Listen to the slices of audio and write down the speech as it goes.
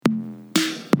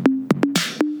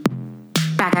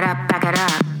Back it up, back it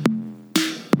up.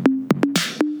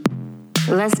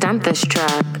 Let's dump this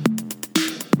truck.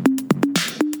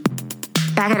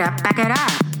 Back it up, back it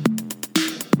up.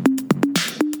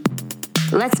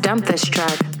 Let's dump this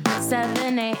truck.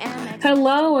 7 a.m.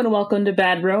 Hello and welcome to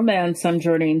Bad Romance. I'm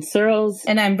Jordine Searles.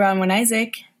 And I'm Bronwyn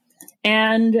Isaac.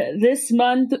 And this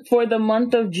month, for the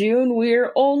month of June,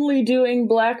 we're only doing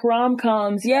black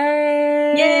rom-coms.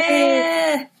 Yay!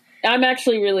 Yeah! I'm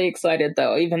actually really excited,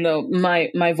 though, even though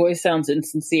my voice sounds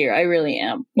insincere. I really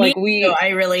am. I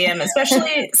really am.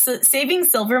 Especially Saving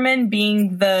Silverman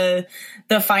being the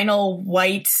final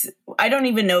white, I don't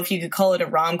even know if you could call it a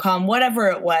rom-com, whatever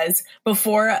it was,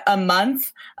 before a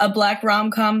month of black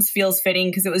rom-coms feels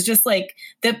fitting because it was just like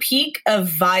the peak of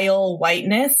vile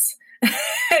whiteness.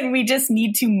 And we just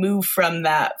need to move from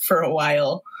that for a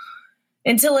while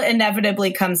until it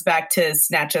inevitably comes back to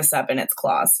snatch us up in its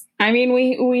claws. I mean,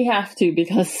 we have to,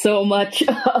 because so much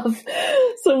of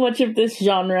this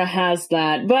genre has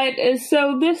that. But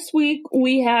so this week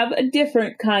we have a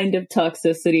different kind of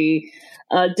toxicity,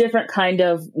 a different kind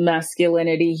of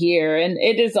masculinity here, and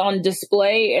it is on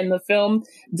display in the film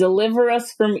Deliver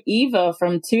Us from Eva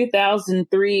from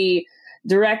 2003.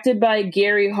 Directed by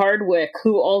Gary Hardwick,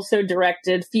 who also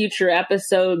directed future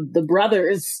episode The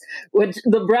Brothers, which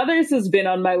The Brothers has been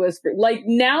on my list for, like,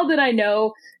 now that I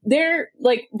know, they're,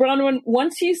 like, Bronwyn,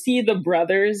 once you see The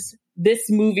Brothers,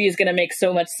 this movie is going to make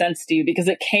so much sense to you, because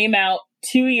it came out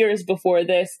 2 years before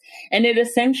this, and it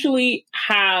essentially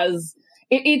has...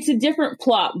 It's a different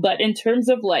plot, but in terms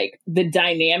of, like, the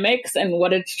dynamics and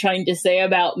what it's trying to say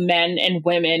about men and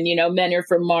women, you know, men are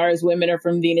from Mars, women are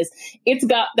from Venus. It's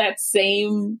got that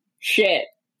same shit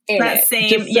in that it.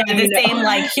 Same, yeah, the same,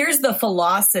 like, here's the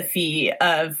philosophy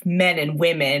of men and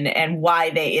women and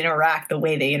why they interact the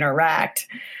way they interact.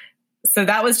 So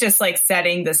that was just, like,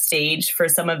 setting the stage for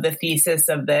some of the thesis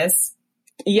of this.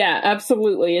 Yeah,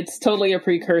 absolutely. It's totally a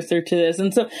precursor to this.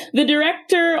 And so the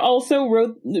director also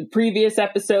wrote the previous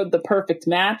episode, The Perfect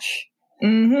Match.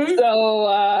 Mm-hmm.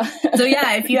 So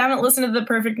yeah, if you haven't listened to the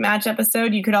Perfect Match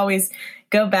episode, you could always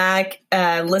go back,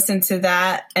 listen to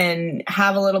that, and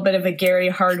have a little bit of a Gary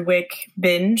Hardwick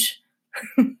binge.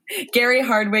 Gary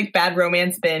Hardwick Bad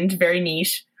Romance binge, very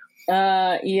niche.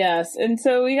 Yes. And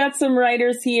so we got some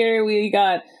writers here. We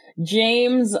got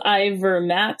James Ivor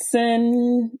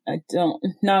Matson.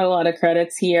 Not a lot of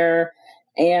credits here.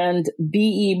 And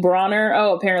B.E. Bronner.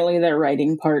 Oh, apparently they're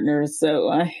writing partners.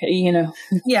 So, you know.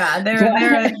 Yeah,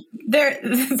 they're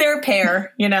a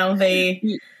pair. You know,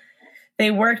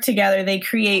 they work together. They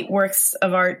create works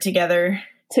of art together.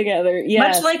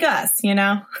 Yes. Much like us, you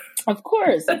know. Of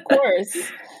course.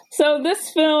 So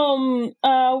this film,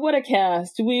 what a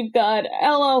cast. We've got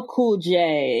LL Cool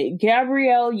J,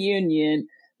 Gabrielle Union,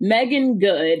 Megan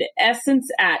Good, Essence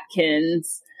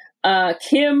Atkins,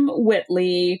 Kim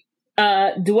Whitley,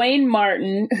 Dwayne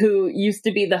Martin, who used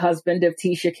to be the husband of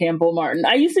Tisha Campbell Martin.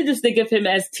 I used to just think of him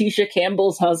as Tisha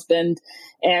Campbell's husband,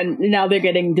 and now they're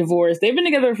getting divorced. They've been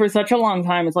together for such a long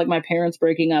time. It's like my parents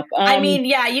breaking up. I mean,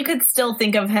 yeah, you could still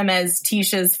think of him as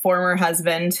Tisha's former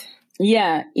husband.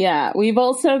 Yeah. We've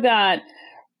also got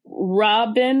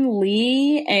Robin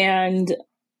Lee and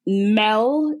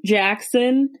Mel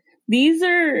Jackson.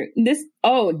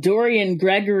 Dorian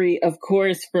Gregory, of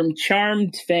course, from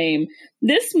Charmed fame.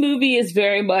 This movie is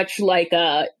very much like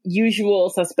Usual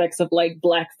Suspects of, like,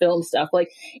 black film stuff.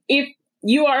 Like, if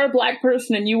you are a black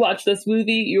person and you watch this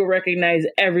movie, you'll recognize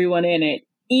everyone in it,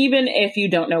 even if you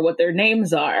don't know what their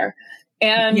names are.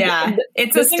 And yeah,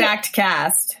 it's a stacked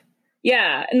cast.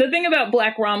 Yeah, and the thing about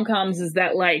black rom-coms is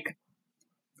that, like,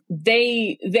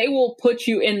 they will put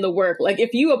you in the work. Like,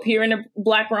 if you appear in a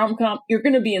black rom-com, you're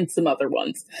going to be in some other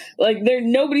ones. Like,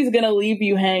 nobody's going to leave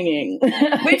you hanging.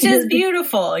 Which is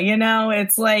beautiful, you know?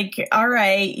 It's like, all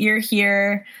right, you're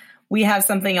here. We have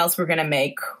something else we're going to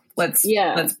make. Let's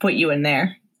put you in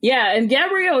there. Yeah, and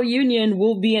Gabrielle Union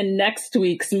will be in next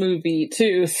week's movie,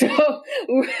 too. So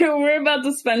we're about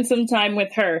to spend some time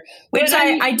with her. Which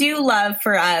I do love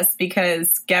for us,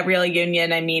 because Gabrielle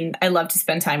Union, I mean, I love to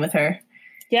spend time with her.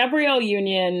 Gabrielle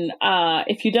Union,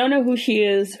 if you don't know who she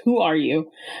is, who are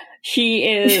you? She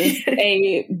is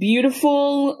a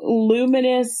beautiful,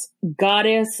 luminous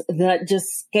goddess that just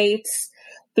skates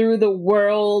through the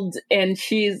world, and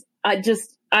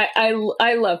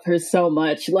I love her so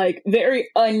much. Like, very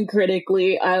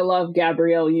uncritically, I love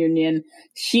Gabrielle Union.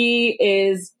 She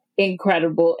is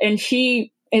incredible, and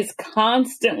she is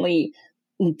constantly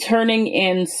turning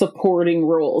in supporting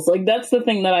roles. Like, that's the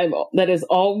thing that has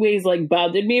always, like,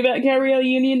 bothered me about Gabrielle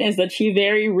Union, is that she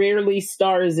very rarely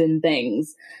stars in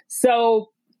things.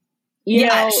 So, you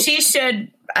know, she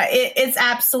should. It's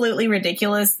absolutely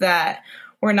ridiculous that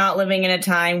we're not living in a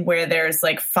time where there's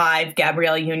like 5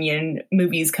 Gabrielle Union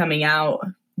movies coming out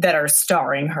that are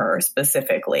starring her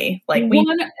specifically. Like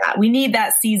we need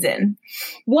that season.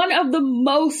 One of the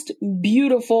most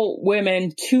beautiful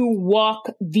women to walk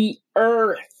the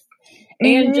earth.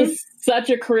 And just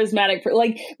such a charismatic,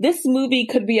 like this movie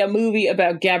could be a movie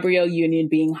about Gabrielle Union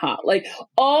being hot. Like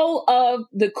all of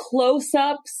the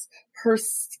close-ups, her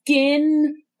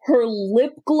skin, her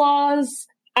lip gloss.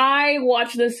 I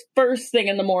watched this first thing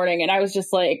in the morning and I was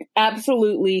just like,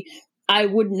 absolutely, I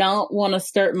would not want to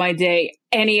start my day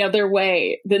any other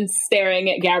way than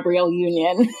staring at Gabrielle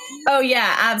Union. Oh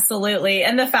yeah, absolutely.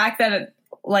 And the fact that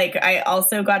like I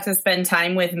also got to spend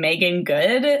time with Megan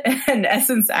Good and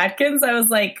Essence Atkins. I was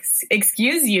like,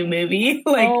 excuse you, movie.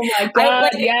 Like, oh my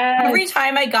God, yes. Every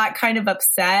time I got kind of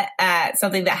upset at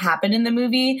something that happened in the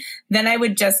movie, then I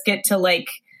would just get to like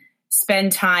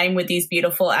spend time with these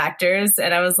beautiful actors.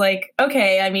 And I was like,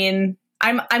 okay, I mean,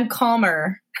 I'm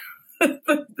calmer.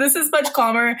 This is much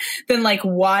calmer than like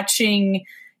watching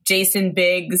Jason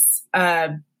Biggs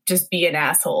just be an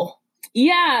asshole.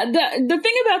 Yeah, the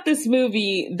thing about this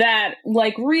movie that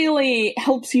like really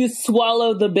helps you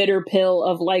swallow the bitter pill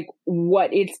of like what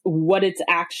it's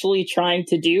actually trying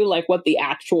to do, like what the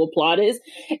actual plot is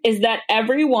that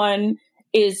everyone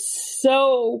is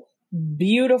so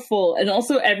beautiful and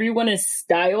also everyone is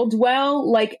styled well.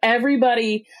 Like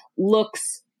everybody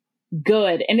looks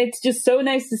good. And it's just so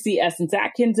nice to see Essence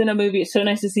Atkins in a movie. It's so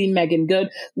nice to see Megan Good.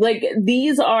 Like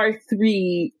these are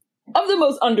 3 of the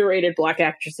most underrated Black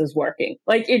actresses working.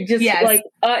 Like it just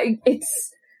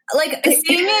it's like seeing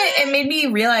it made me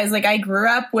realize like I grew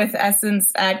up with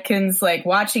Essence Atkins, like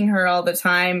watching her all the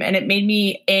time, and it made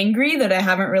me angry that I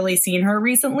haven't really seen her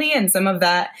recently, and some of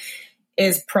that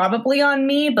is probably on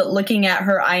me, but looking at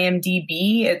her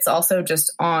IMDb, it's also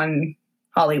just on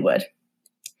Hollywood.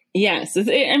 Yes,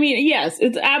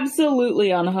 it's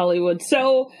absolutely on Hollywood.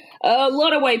 So a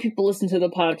lot of white people listen to the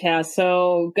podcast,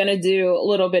 so gonna do a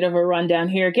little bit of a rundown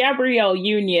here. Gabrielle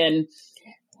Union,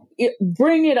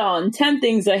 Bring It On, 10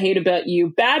 Things I Hate About You,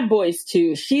 Bad Boys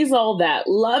 2, She's All That,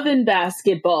 Love and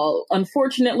Basketball,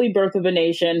 Unfortunately, Birth of a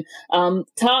Nation,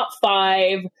 Top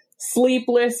 5,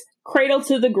 Sleepless, Cradle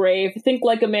to the Grave, Think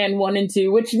Like a Man 1 and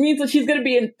 2, which means that she's going to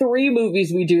be in 3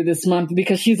 movies we do this month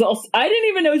because she's also, I didn't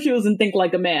even know she was in Think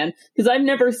Like a Man because I've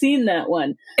never seen that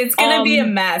one. It's going to be a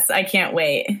mess. I can't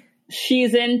wait.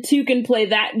 She's in Two Can Play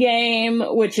That Game,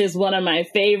 which is one of my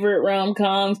favorite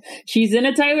rom-coms. She's in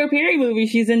a Tyler Perry movie.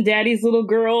 She's in Daddy's Little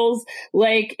Girls.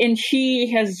 Like, and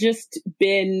she has just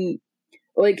been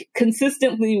like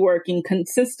consistently working,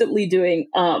 consistently doing,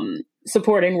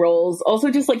 supporting roles, also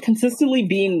just like consistently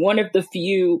being one of the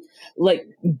few like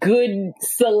good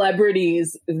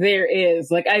celebrities there is.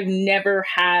 Like I've never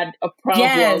had a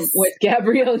problem with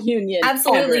Gabrielle Union.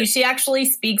 Absolutely. Ever. She actually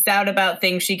speaks out about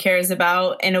things she cares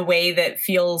about in a way that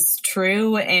feels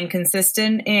true and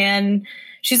consistent. And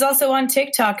she's also on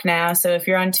TikTok now. So if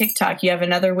you're on TikTok, you have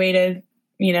another way to,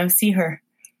 see her.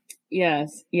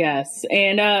 Yes.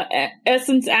 And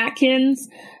Essence Atkins,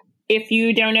 if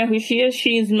you don't know who she is,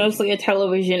 she's mostly a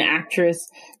television actress.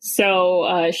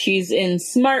 So she's in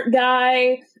Smart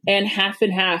Guy and Half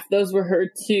and Half. Those were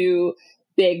her 2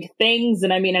 big things.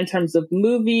 And I mean, in terms of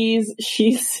movies,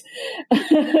 she's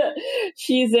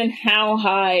she's in How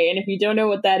High. And if you don't know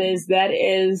what that is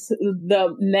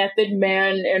the Method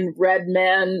Man and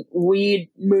Redman weed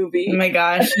movie. Oh my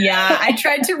gosh. Yeah. I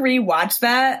tried to rewatch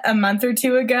that a month or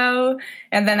 2 ago.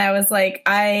 And then I was like,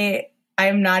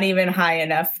 I'm not even high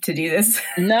enough to do this.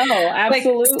 No,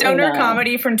 absolutely. Like stoner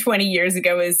comedy from 20 years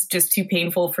ago is just too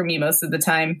painful for me most of the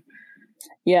time.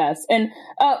 Yes. And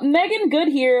Megan Good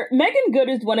here. Megan Good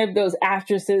is one of those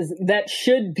actresses that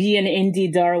should be an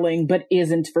indie darling, but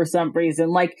isn't for some reason.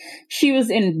 Like she was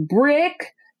in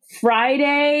Brick,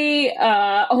 Friday.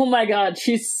 Oh my God.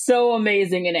 She's so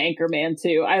amazing in Anchorman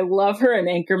 2. I love her in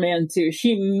Anchorman 2.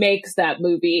 She makes that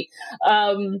movie.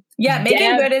 Megan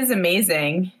Good is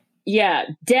amazing. Yeah,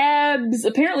 Debs.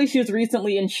 Apparently she was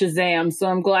recently in Shazam, so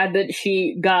I'm glad that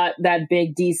she got that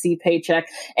big DC paycheck.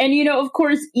 And, of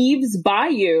course, Eve's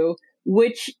Bayou,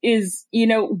 which is,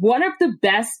 one of the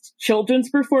best children's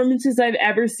performances I've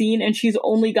ever seen, and she's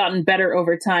only gotten better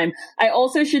over time. I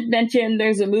also should mention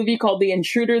there's a movie called The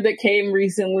Intruder that came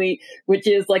recently, which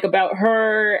is like about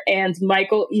her and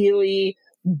Michael Ealy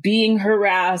being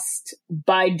harassed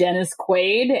by Dennis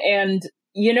Quaid. And,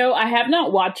 I have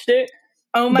not watched it.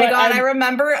 Oh my God, I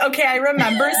remember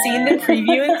seeing the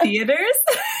preview in theaters.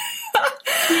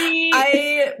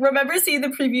 I remember seeing the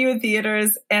preview in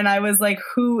theaters and I was like,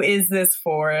 who is this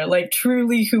for? Like,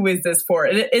 truly, who is this for?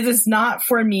 It is not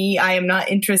for me. I am not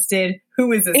interested.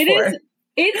 Who is this for?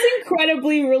 It's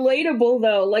incredibly relatable,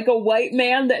 though. Like a white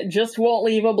man that just won't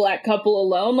leave a black couple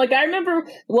alone. Like, I remember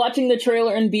watching the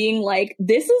trailer and being like,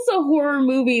 this is a horror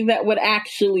movie that would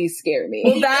actually scare me.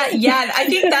 Well, I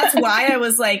think that's why I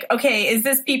was like, okay, is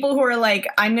this people who are like,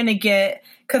 I'm going to get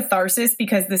catharsis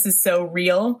because this is so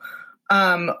real?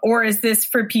 Or is this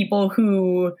for people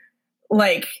who,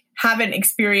 like, haven't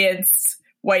experienced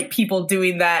white people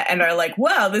doing that and are like,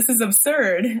 wow, this is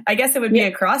absurd? I guess it would be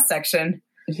a cross-section.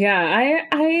 Yeah, I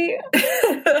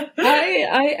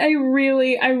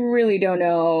really don't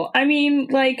know. I mean,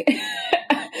 like,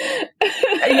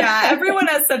 yeah, everyone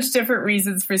has such different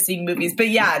reasons for seeing movies. But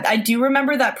yeah, I do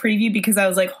remember that preview because I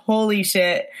was like, holy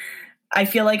shit. I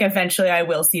feel like eventually I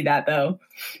will see that, though.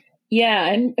 Yeah,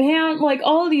 and man, like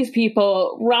all of these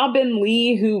people, Robin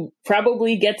Lee, who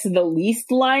probably gets the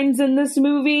least lines in this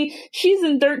movie, she's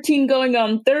in 13 going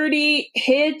on 30,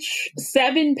 Hitch,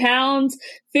 7 pounds,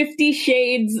 50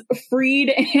 Shades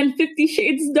Freed, and 50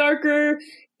 Shades Darker,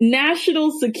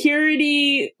 National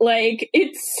Security, like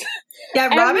it's... Yeah,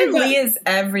 Robin Lee is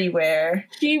everywhere.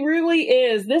 She really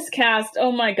is. This cast,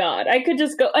 oh my god, I could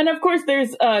just go... And of course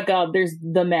there's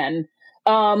the men.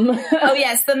 Oh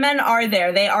yes, the men are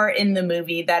there. They are in the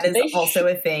movie. That is also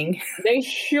a thing. They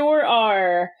sure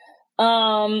are.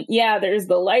 Yeah, there's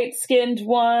the light-skinned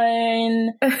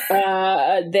one. There's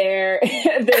I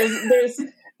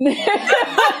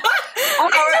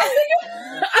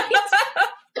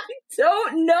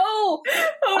don't know.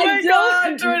 Oh my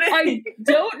god, Jordan. I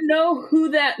don't know who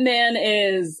that man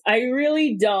is. I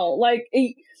really don't. Like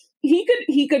he could,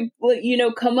 you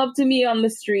know, come up to me on the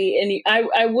street and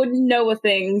I wouldn't know a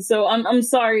thing. So I'm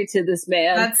sorry to this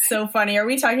man. That's so funny. Are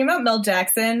we talking about Mel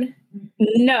Jackson?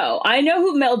 No, I know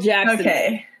who Mel Jackson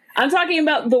is. I'm talking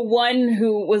about the one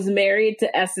who was married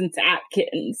to Essence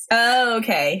Atkins. Oh,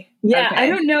 okay. Yeah, okay. I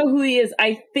don't know who he is.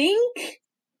 I think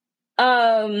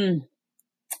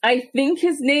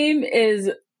his name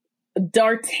is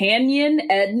D'Artagnan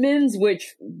Edmonds,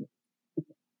 which,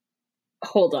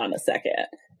 hold on a second.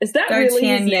 Is that really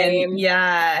his name?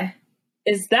 Yeah.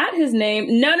 Is that his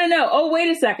name? No. Oh,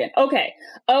 wait a second. Okay.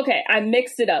 I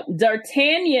mixed it up.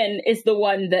 D'Artagnan is the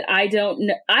one that I don't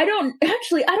know. I don't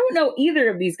know either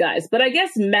of these guys, but I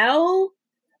guess Mel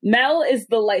is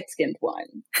the light-skinned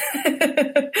one.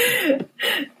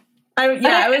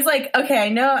 I was like, okay, I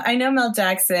know Mel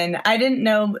Jackson. I didn't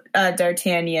know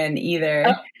D'Artagnan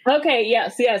either. Okay,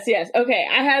 yes. Okay,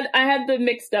 I had them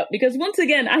mixed up because once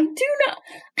again, I don't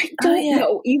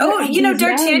know either. Oh, you know,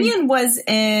 D'Artagnan was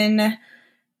in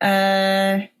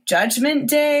Judgment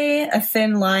Day, A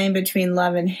Thin Line Between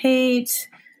Love and Hate.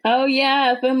 Oh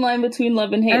yeah, A Thin Line Between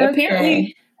Love and Hate.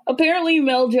 Okay. Apparently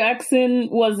Mel Jackson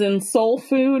was in Soul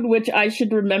Food, which I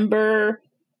should remember.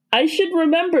 I should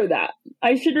remember that.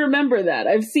 I've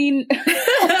seen.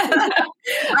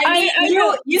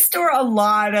 You store a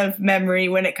lot of memory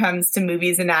when it comes to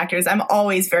movies and actors. I'm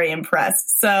always very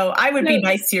impressed. So I would be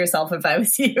nice to yourself if I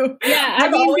was you. Yeah,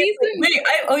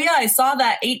 I saw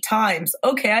that 8 times.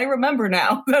 Okay, I remember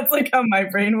now. That's like how my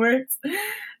brain works.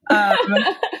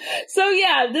 So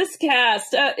yeah, this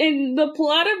cast in the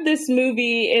plot of this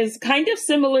movie is kind of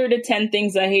similar to 10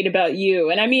 Things I Hate About You.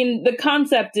 And I mean, the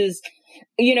concept is,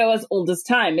 you know, as old as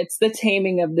time. It's the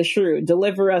taming of the shrew.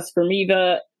 Deliver Us from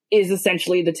Eva is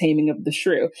essentially the taming of the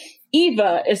shrew.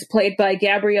 Eva is played by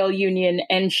Gabrielle Union,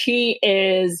 and she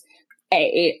is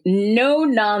a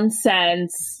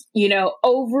no-nonsense, you know,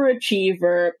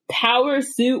 overachiever, power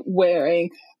suit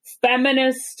wearing,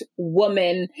 feminist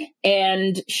woman.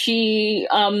 And she,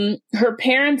 her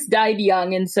parents died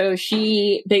young, and so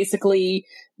she basically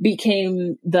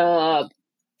became the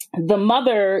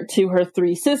mother to her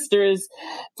 3 sisters,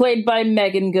 played by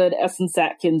Megan Good, Essence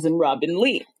Atkins, and Robin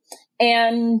Lee.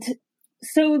 And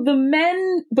so the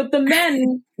men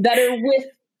that are with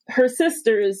her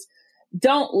sisters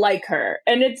don't like her.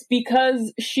 And it's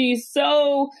because she's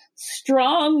so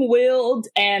strong-willed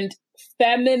and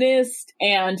feminist,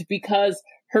 and because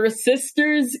her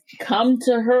sisters come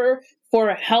to her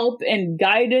for help and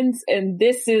guidance, and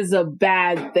this is a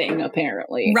bad thing,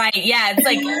 apparently. Right, yeah, it's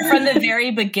like from the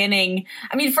very beginning.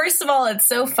 I mean, first of all, it's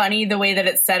so funny the way that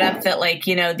it's set up that, like,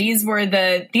 you know, these are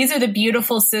the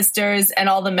beautiful sisters and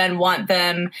all the men want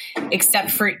them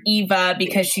except for Eva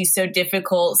because she's so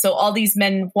difficult. So all these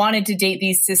men wanted to date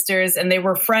these sisters, and they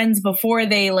were friends before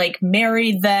they, like,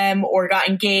 married them or got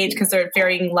engaged because they're at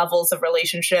varying levels of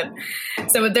relationship.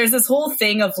 So there's this whole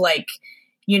thing of, like,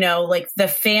 like the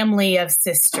family of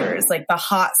sisters, like the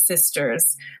hot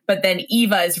sisters. But then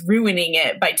Eva is ruining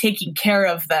it by taking care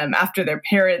of them after their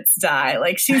parents die.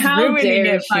 Like she's ruining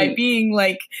it by being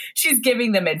like, she's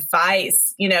giving them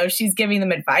advice, she's giving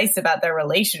them advice about their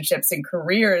relationships and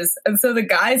careers. And so the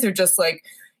guys are just like,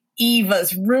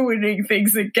 Eva's ruining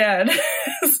things again.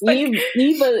 Like,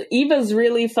 Eva's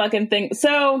really fucking thing.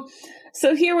 So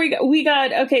here we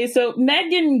got, okay, so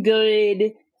Megan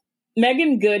Good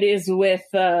is with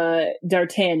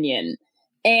D'Artagnan,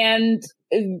 and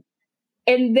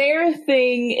their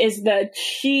thing is that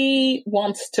she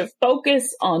wants to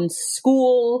focus on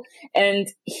school and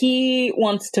he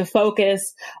wants to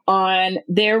focus on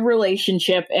their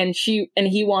relationship, and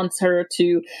he wants her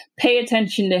to pay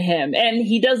attention to him. And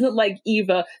he doesn't like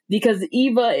Eva because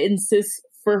Eva insists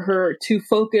for her to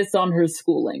focus on her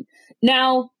schooling.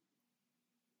 Now,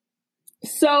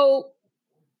 so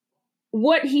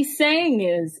what he's saying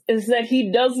is that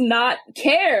he does not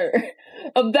care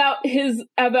about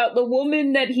the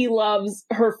woman that he loves,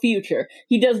 her future.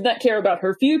 He does not care about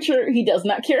her future. He does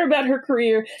not care about her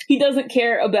career. He doesn't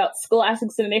care about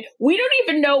scholastic cinema. We don't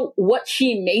even know what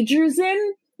she majors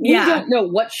in. We don't know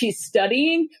what she's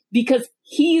studying because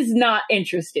he's not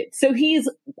interested. So he's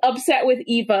upset with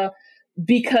Eva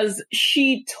because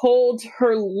she told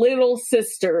her little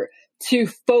sister to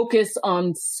focus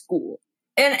on school.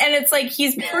 And it's like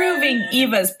he's proving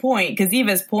Eva's point, because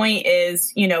Eva's point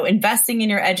is, investing in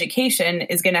your education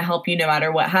is going to help you no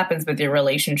matter what happens with your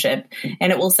relationship,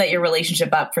 and it will set your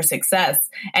relationship up for success.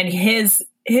 And his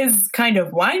kind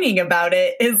of whining about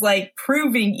it is like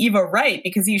proving Eva right,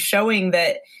 because he's showing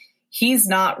that he's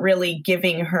not really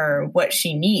giving her what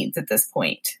she needs at this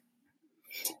point.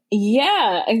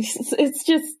 Yeah, it's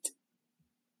just...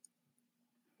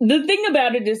 The thing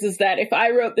about it is that if I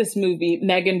wrote this movie,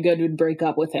 Megan Good would break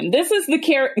up with him. This is the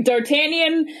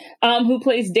D'Artagnan, who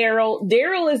plays Daryl.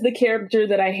 Daryl is the character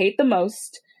that I hate the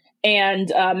most,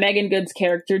 and Megan Good's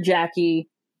character Jackie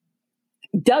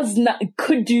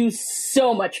could do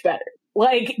so much better.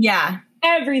 Like,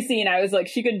 every scene I was like,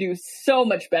 she could do so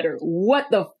much better. What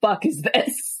the fuck is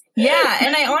this? Yeah,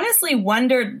 and I honestly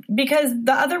wondered, because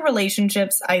the other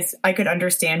relationships, I could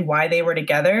understand why they were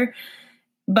together.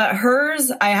 But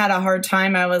hers, I had a hard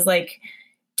time. I was like,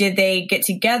 did they get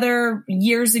together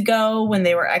years ago when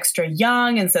they were extra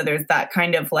young? And so there's that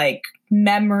kind of like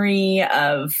memory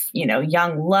of,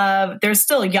 young love. They're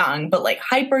still young, but like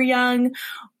hyper young.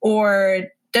 Or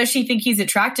does she think he's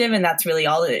attractive and that's really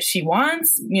all that she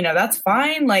wants? That's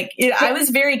fine. Like, I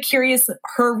was very curious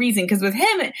her reason, because with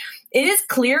him, it is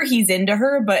clear he's into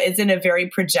her, but it's in a very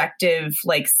projective,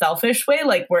 like selfish way,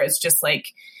 like where it's just like,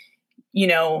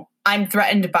 I'm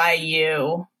threatened by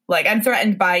you. Like, I'm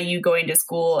threatened by you going to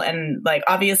school. And like,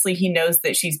 obviously he knows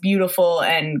that she's beautiful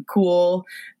and cool,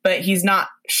 but he's not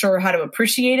sure how to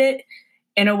appreciate it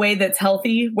in a way that's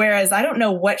healthy. Whereas I don't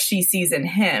know what she sees in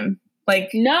him. Like,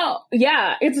 no,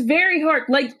 yeah, it's very hard.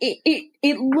 Like,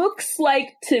 it looks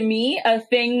like to me a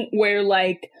thing where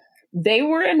like they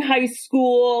were in high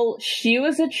school. She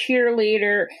was a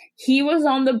cheerleader. He was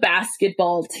on the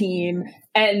basketball team.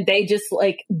 And they just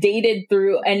like dated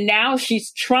through, and now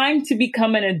she's trying to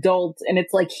become an adult, and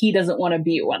it's like he doesn't want to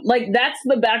be one. Like, that's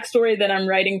the backstory that I'm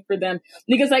writing for them,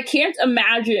 because I can't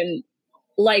imagine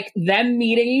like them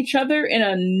meeting each other in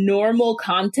a normal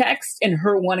context and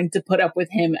her wanting to put up with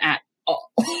him at all.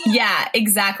 Yeah,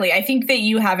 exactly. I think that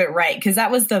you have it right, because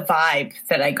that was the vibe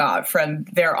that I got from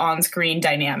their on-screen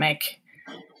dynamic.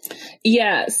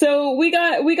 Yeah, so we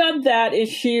got that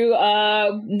issue.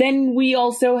 Then we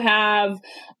also have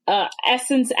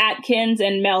Essence Atkins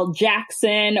and Mel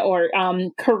Jackson, or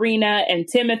Karina and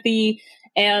Timothy.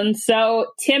 And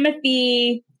so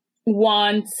Timothy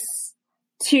wants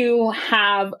to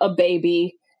have a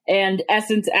baby, and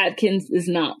Essence Atkins is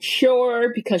not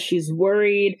sure because she's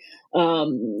worried.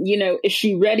 Is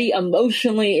she ready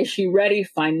emotionally? Is she ready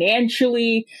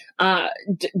financially?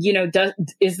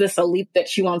 Is this a leap that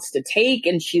she wants to take?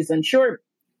 And she's unsure.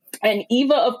 And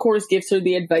Eva, of course, gives her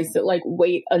the advice that like,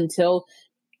 wait until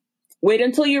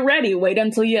you're ready. Wait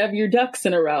until you have your ducks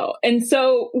in a row. And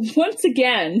so once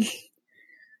again,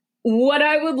 what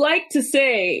I would like to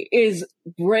say is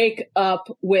break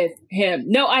up with him.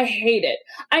 No, I hate it.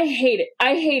 I hate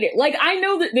it. Like, I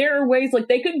know that there are ways, like,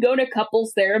 they could go to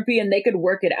couples therapy and they could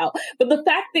work it out. But the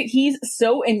fact that he's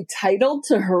so entitled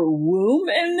to her womb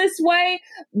in this way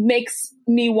makes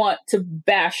me want to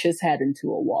bash his head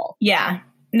into a wall. Yeah.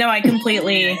 No, I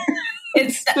completely...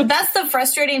 that's the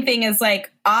frustrating thing, is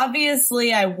like,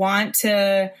 obviously I want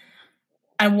to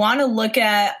I want to look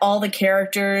at all the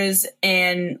characters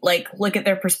and like look at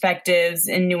their perspectives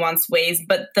in nuanced ways.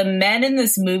 But the men in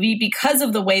this movie, because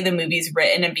of the way the movie's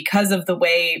written and because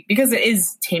it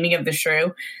is Taming of the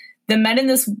Shrew, the men in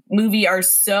this movie are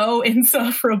so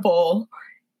insufferable.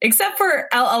 Except for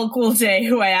LL Cool J,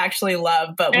 who I actually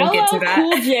love, but we'll get to that.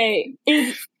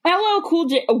 LL Cool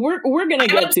J. We're gonna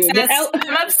get to it.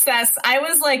 I'm obsessed. I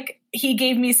was like, he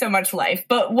gave me so much life,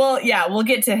 but we'll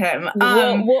get to him.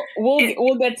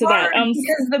 We'll get to that.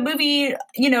 Because the movie,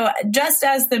 just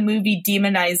as the movie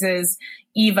demonizes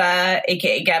Eva,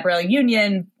 aka Gabrielle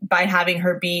Union, by having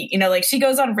her be, like she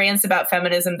goes on rants about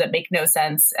feminism that make no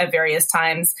sense at various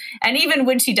times. And even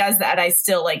when she does that, I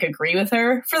still like agree with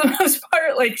her for the most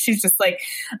part. Like she's just like,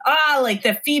 like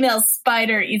the female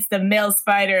spider eats the male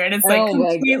spider. And it's like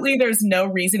completely, there's no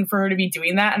reason for her to be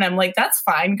doing that. And I'm like, that's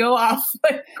fine. Go off.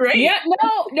 Like, great. Yeah,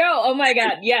 no. Oh my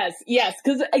God. Yes.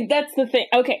 Cause that's the thing.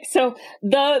 Okay. So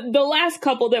the last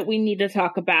couple that we need to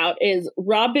talk about is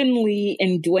Robin Lee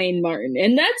and Dwayne Martin.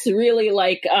 And that's really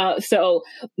like, so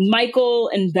Michael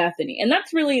and Bethany. And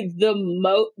that's really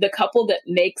the couple that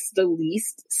makes the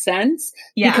least sense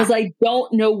because I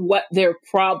don't know what their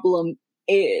problem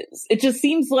is. It just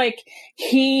seems like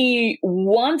he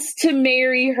wants to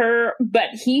marry her, but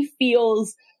he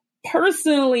feels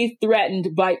personally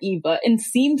threatened by Eva and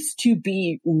seems to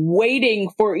be waiting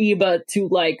for Eva to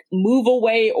like move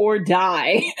away or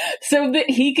die so that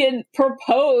he can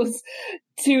propose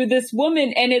to this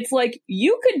woman. And it's like,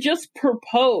 you could just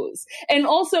propose. And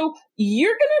also,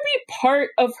 you're going to be part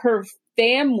of her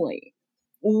family.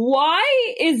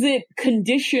 Why is it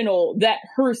conditional that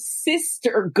her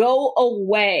sister go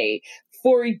away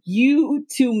for you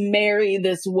to marry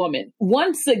this woman?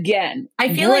 Once again,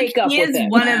 I feel like he is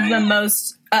one of the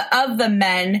most of the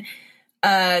men,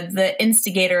 the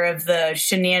instigator of the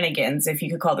shenanigans, if you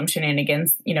could call them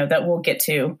shenanigans, that we'll get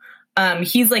to.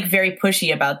 He's like very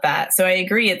pushy about that. So I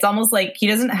agree. It's almost like he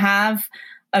doesn't have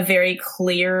a very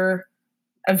clear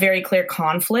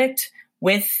conflict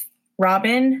with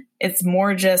Robin. It's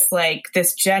more just like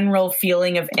this general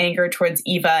feeling of anger towards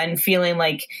Eva and feeling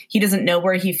like he doesn't know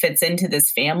where he fits into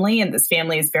this family, and this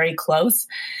family is very close,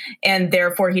 and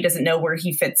therefore he doesn't know where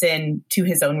he fits in to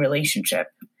his own relationship.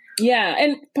 Yeah,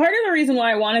 and part of the reason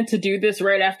why I wanted to do this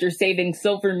right after Saving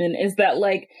Silverman is that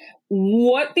like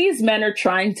what these men are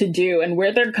trying to do and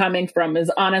where they're coming from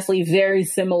is honestly very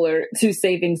similar to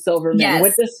Saving Silverman,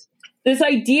 with this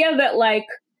idea that like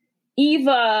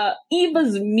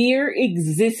Eva's mere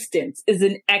existence is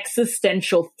an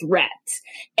existential threat.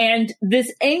 And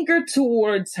this anger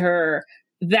towards her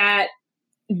that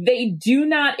they do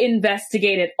not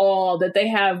investigate at all,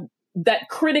 that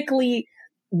critically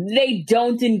they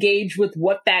don't engage with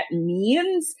what that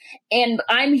means. And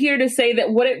I'm here to say that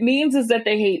what it means is that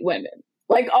they hate women.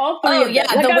 Like all three of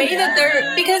them. Like, the way that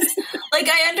they're, because like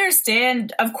I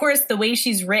understand, of course, the way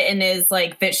she's written is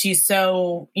like that she's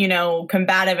so,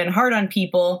 combative and hard on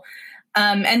people.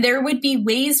 And there would be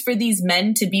ways for these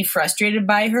men to be frustrated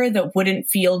by her that wouldn't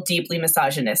feel deeply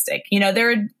misogynistic.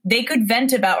 They could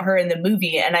vent about her in the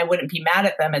movie and I wouldn't be mad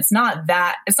at them. It's not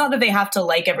that they have to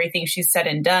like everything she's said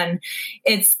and done.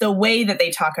 It's the way that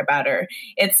they talk about her.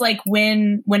 It's like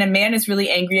when a man is really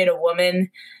angry at a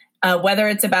woman, whether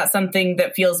it's about something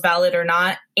that feels valid or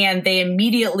not, and they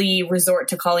immediately resort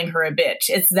to calling her a bitch.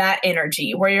 It's that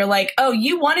energy where you're like, oh,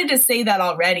 you wanted to say that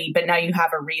already, but now you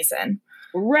have a reason.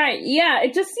 Right. Yeah.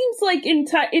 It just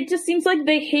seems like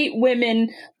they hate women,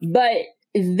 but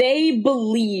they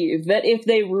believe that if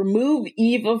they remove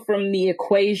Eva from the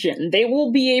equation, they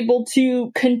will be able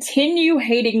to continue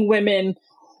hating women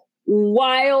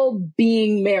while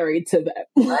being married to them.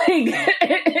 Like,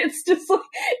 it's just like,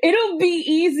 it'll be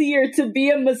easier to be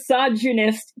a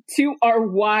misogynist to our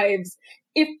wives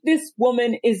if this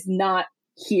woman is not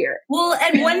here. Well,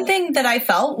 and one thing that I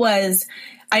felt was,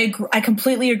 I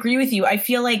completely agree with you. I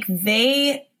feel like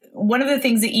one of the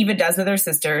things that Eva does with her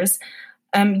sisters,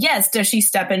 yes, does she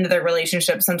step into their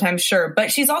relationship sometimes? Sure.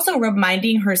 But she's also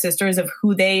reminding her sisters of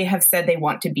who they have said they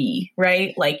want to be,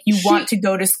 right? Like, you want to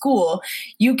go to school.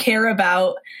 You care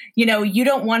about, you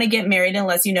don't want to get married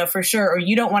unless you know for sure, or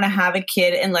you don't want to have a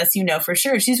kid unless you know for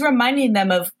sure. She's reminding them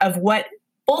of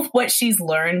both what she's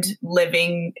learned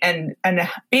living and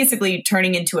basically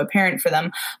turning into a parent for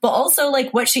them, but also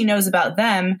like what she knows about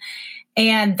them.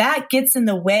 And that gets in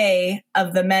the way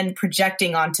of the men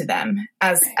projecting onto them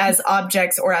as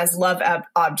objects or as love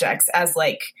objects, as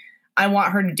like, I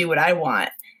want her to do what I want.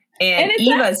 And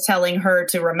Eva's telling her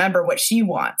to remember what she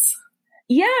wants.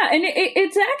 Yeah. And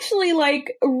it's actually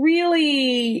like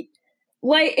really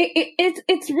like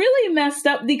it's really messed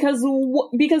up because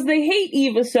they hate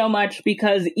Eva so much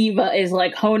because Eva is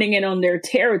like honing in on their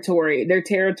territory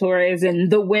is in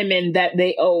the women that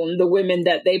they own, the women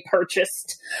that they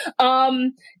purchased.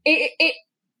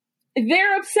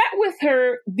 They're upset with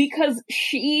her because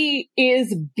she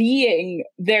is being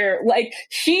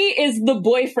she is the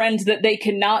boyfriend that they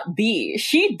cannot be.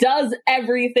 She does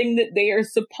everything that they are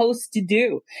supposed to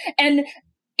do. And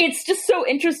it's just so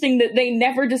interesting that they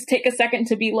never just take a second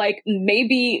to be like,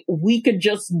 maybe we could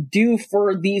just do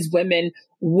for these women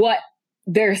what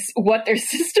their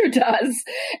sister does.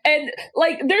 And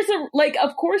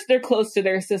of course they're close to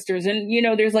their sisters and,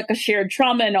 there's like a shared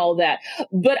trauma and all that.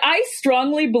 But I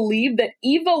strongly believe that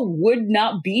Eva would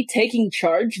not be taking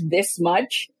charge this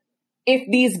much if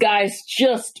these guys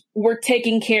just were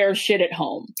taking care of shit at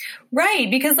home. Right,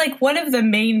 because one of the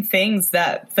main things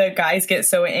that the guys get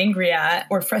so angry at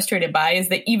or frustrated by is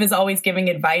that Eva's always giving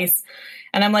advice.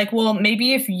 And I'm like, well,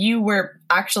 maybe if you were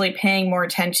actually paying more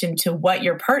attention to what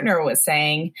your partner was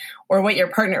saying or what your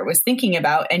partner was thinking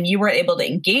about, and you were able to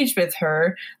engage with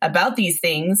her about these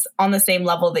things on the same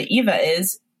level that Eva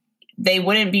is, they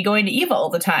wouldn't be going to Eva all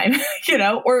the time,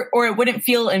 or it wouldn't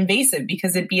feel invasive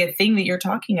because it'd be a thing that you're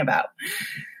talking about.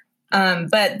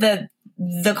 But the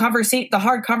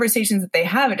hard conversations that they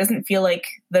have, it doesn't feel like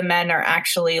the men are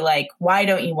actually like, why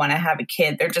don't you want to have a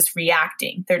kid? They're just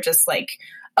reacting. They're just like,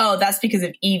 oh, that's because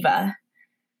of Eva.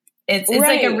 It's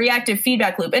right. Like a reactive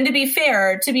feedback loop. And to be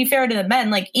fair to the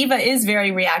men, Eva is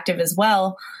very reactive as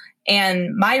well.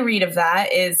 And my read of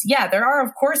that is, yeah, there are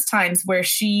of course times where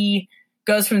she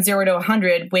goes from 0 to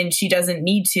 100 when she doesn't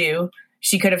need to.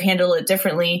 She could have handled it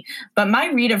differently. But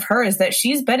my read of her is that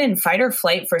she's been in fight or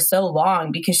flight for so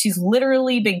long because she's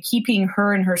literally been keeping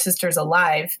her and her sisters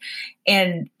alive.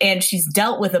 And she's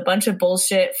dealt with a bunch of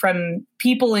bullshit from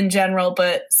people in general,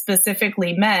 but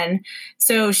specifically men.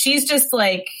 So she's just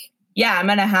like, yeah, I'm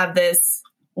going to have this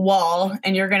wall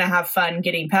and you're going to have fun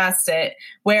getting past it.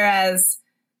 Whereas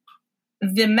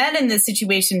the men in this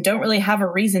situation don't really have a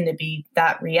reason to be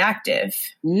that reactive.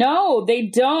 No, they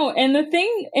don't. And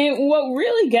what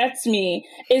really gets me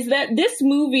is that this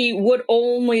movie would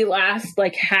only last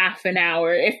half an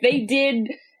hour if they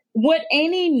did what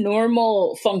any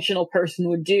normal functional person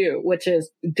would do, which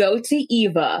is go to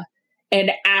Eva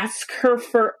and ask her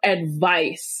for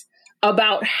advice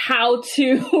about how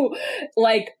to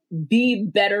be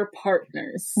better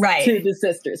partners to the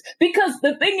sisters. Because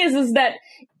the thing is that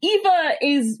Eva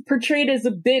is portrayed as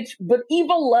a bitch, but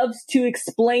Eva loves to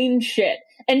explain shit.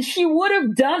 And she would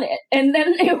have done it. And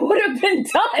then it would have been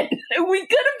done. We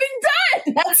could have been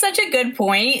done. That's such a good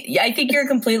point. I think you're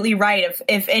completely right.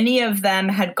 If any of them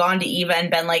had gone to Eva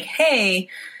and been like, hey,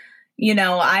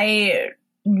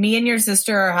 me and your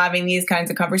sister are having these kinds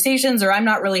of conversations, or I'm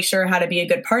not really sure how to be a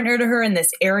good partner to her in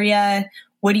this area.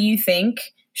 What do you think?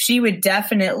 She would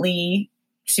definitely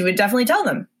tell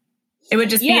them. It would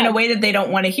just be in a way that they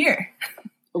don't want to hear.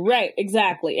 Right,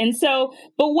 exactly. And so,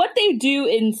 but what they do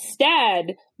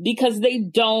instead, because they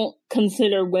don't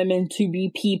consider women to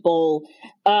be people,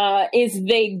 is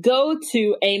they go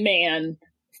to a man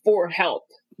for help.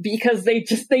 Because they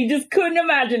just couldn't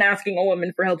imagine asking a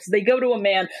woman for help. So they go to a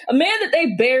man that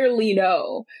they barely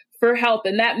know for help.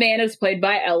 And that man is played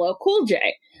by LL Cool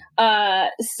J.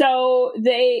 So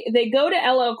they go to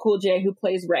LL Cool J, who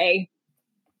plays Ray.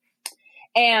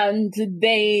 And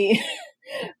they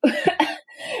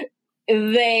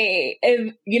they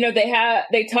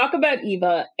talk about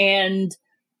Eva, and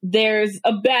there's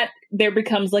a bet. There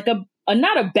becomes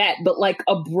not a bet, but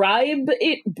a bribe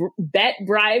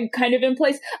kind of in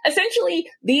place. Essentially,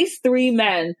 these three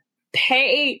men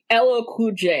pay LL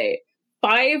Cool J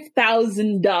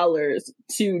 $5,000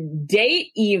 to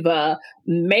date Eva,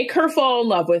 make her fall in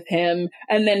love with him,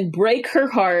 and then break her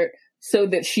heart so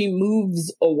that she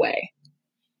moves away.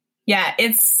 Yeah,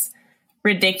 it's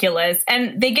ridiculous.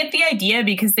 And they get the idea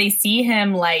because they see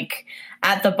him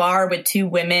at the bar with two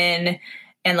women.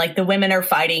 And the women are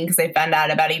fighting because they found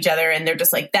out about each other, and they're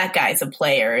just like, that guy's a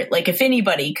player. If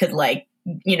anybody could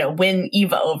win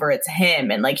Eva over, it's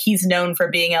him. And he's known for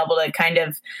being able to kind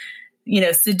of,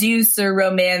 seduce or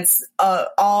romance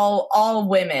all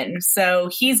women. So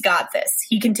he's got this.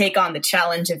 He can take on the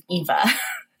challenge of Eva.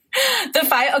 The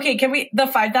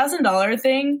 $5,000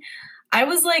 thing. I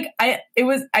was I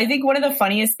think one of the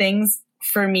funniest things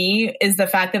for me is the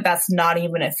fact that that's not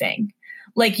even a thing.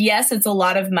 Yes, it's a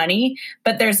lot of money,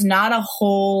 but there's not a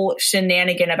whole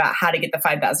shenanigan about how to get the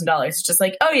 $5,000. It's just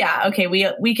oh yeah, okay,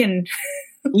 we can.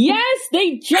 Yes,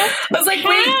 they just. I was wait,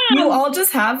 you all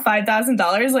just have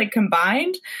 $5,000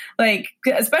 combined,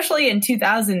 especially in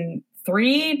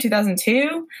 2003,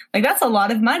 2002, that's a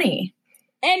lot of money.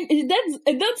 And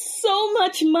that's so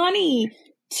much money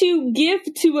to give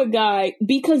to a guy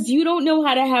because you don't know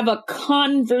how to have a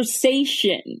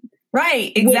conversation.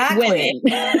 Right, exactly.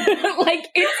 Like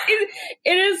it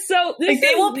is so. Like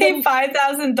they will pay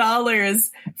 $5,000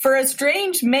 for a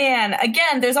strange man.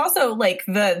 Again, there's also like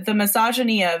the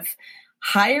misogyny of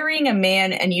hiring a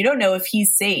man and you don't know if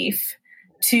he's safe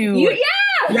to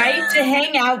right to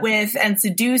hang out with and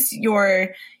seduce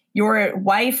your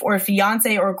wife or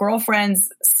fiance or girlfriend's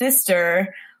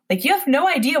sister. Like you have no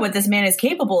idea what this man is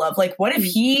capable of. Like what if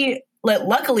he,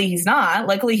 luckily he's not,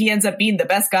 luckily he ends up being the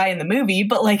best guy in the movie,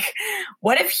 but like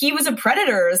what if he was a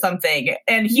predator or something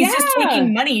and he's just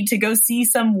taking money to go see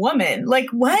some woman? Like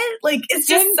what? Like it's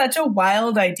just such a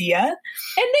wild idea. And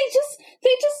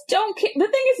they just don't care. The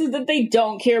thing is that they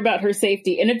don't care about her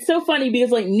safety. And it's so funny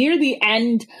because like near the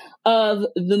end of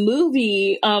the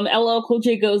movie, LL Cool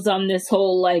J goes on this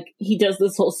whole, like, he does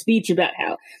this whole speech about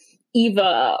how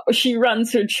Eva, she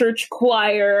runs her church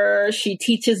choir, she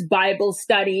teaches Bible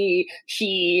study,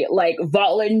 she like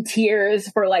volunteers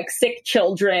for like sick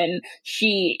children,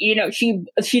 she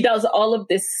does all of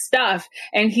this stuff.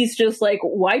 And he's just like,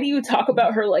 why do you talk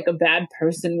about her like a bad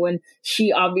person when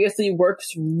she obviously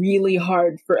works really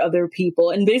hard for other people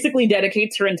and basically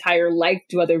dedicates her entire life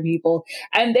to other people?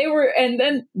 And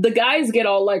then the guys get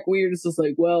all like weird. It's just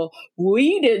like, well,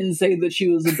 we didn't say that she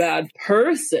was a bad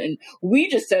person. We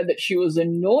just said that she was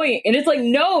annoying. And it's like,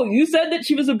 no, you said that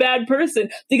she was a bad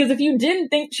person, because if you didn't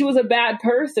think she was a bad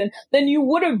person, then you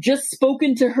would have just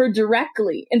spoken to her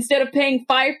directly instead of paying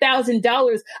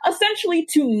 $5,000 essentially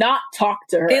to not talk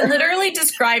to her. They literally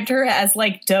described her as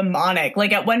like demonic.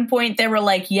 Like at one point they were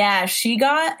like, yeah, she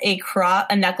got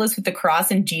a necklace with the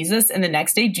cross and Jesus, and the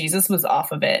next day Jesus was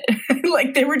off of it.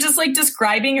 Like they were just like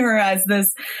describing her as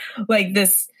this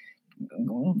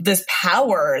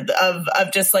power of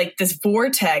just like this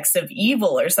vortex of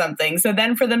evil or something. So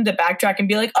then for them to backtrack and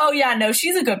be like, oh yeah, no,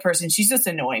 she's a good person, she's just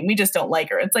annoying, we just don't like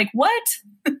her. It's like, what?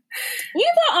 Eva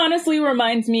honestly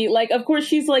reminds me, like, of course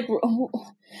she's like,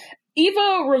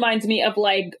 Eva reminds me of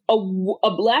like a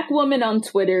black woman on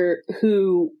Twitter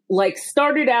who like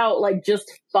started out like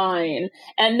just fine.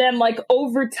 And then like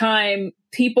over time,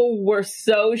 people were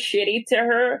so shitty to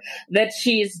her that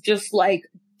she's just like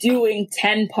doing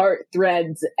 10-part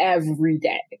threads every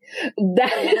day.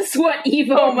 That is what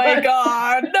Eva. Oh my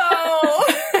God, no.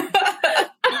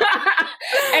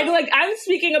 And like I'm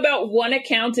speaking about one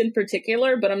account in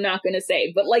particular, but I'm not going to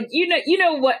say. But like you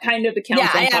know what kind of account?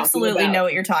 Yeah, I absolutely know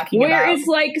what you're talking about. Where it's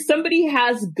like somebody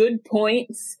has good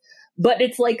points, but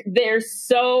it's like they're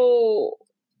so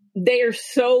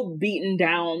beaten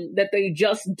down that they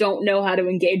just don't know how to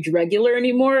engage regular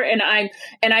anymore. And I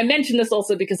mention this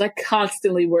also because I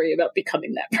constantly worry about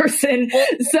becoming that person.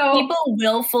 So people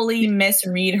willfully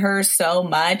misread her so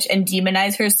much and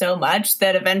demonize her so much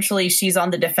that eventually she's on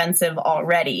the defensive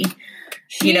already.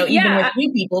 Even with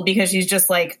new people, because she's just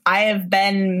like, I have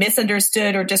been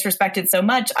misunderstood or disrespected so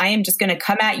much, I am just going to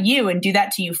come at you and do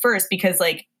that to you first, because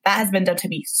like that has been done to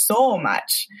me so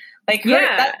much. Like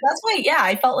that's why,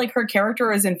 I felt like her character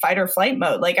was in fight or flight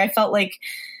mode. Like I felt like,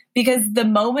 because the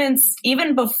moments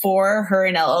even before her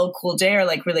and LL Cool J are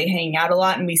like really hanging out a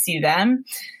lot and we see them,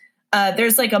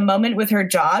 there's like a moment with her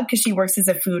job because she works as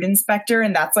a food inspector,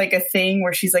 and that's like a thing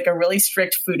where she's like a really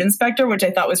strict food inspector, which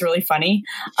I thought was really funny.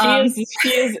 She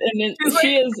is.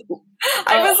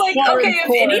 I was like, okay,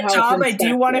 if any job, I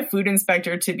do want a food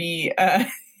inspector to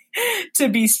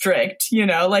be strict.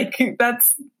 Like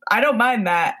that's, I don't mind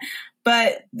that,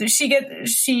 but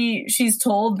she's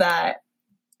told that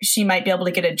she might be able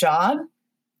to get a job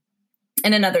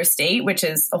in another state, which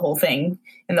is a whole thing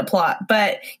in the plot.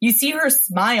 But you see her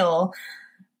smile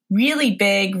really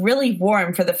big, really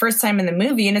warm for the first time in the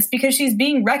movie. And it's because she's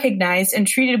being recognized and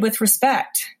treated with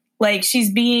respect. Like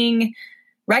she's being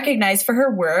recognized for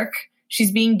her work.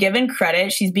 She's being given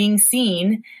credit. She's being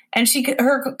seen, and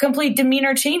her complete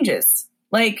demeanor changes.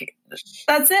 Like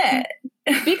that's it.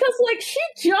 Because like she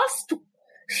just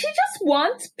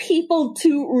wants people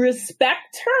to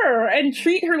respect her and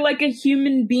treat her like a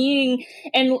human being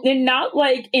and not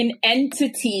like an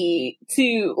entity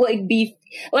to like be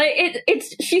like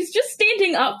she's just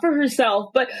standing up for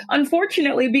herself. But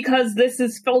unfortunately, because this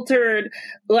is filtered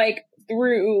like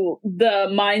through the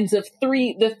minds of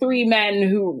the three men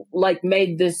who like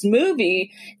made this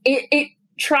movie, it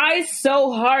tries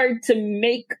so hard to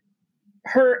make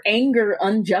her anger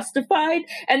unjustified,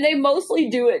 and they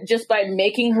mostly do it just by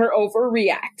making her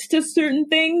overreact to certain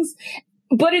things,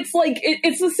 But it's like,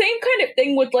 it's the same kind of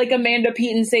thing with like Amanda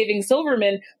Peet in Saving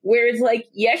Silverman, where it's like,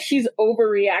 yes, she's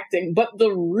overreacting, but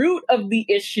the root of the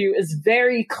issue is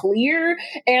very clear,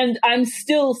 and I'm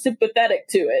still sympathetic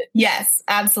to it. Yes,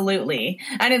 absolutely.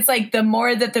 And it's like, the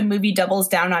more that the movie doubles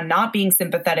down on not being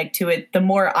sympathetic to it, the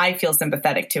more I feel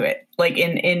sympathetic to it, like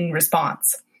in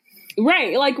response.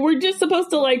 Right. Like, we're just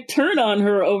supposed to like turn on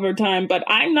her over time, but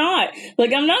I'm not.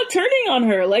 Like, I'm not turning on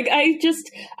her. Like, I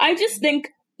just think,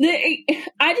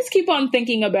 I just keep on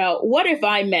thinking about, what if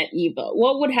I met Eva?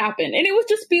 What would happen? And it would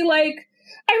just be like,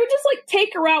 I would just like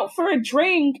take her out for a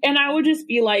drink, and I would just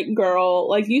be like, girl,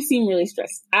 like, you seem really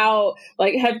stressed out.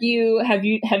 Like, have you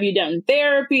done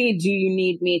therapy? Do you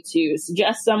need me to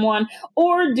suggest someone?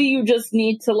 Or do you just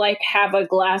need to like have a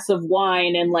glass of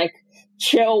wine and like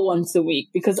chill once a week,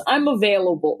 because I'm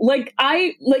available. Like,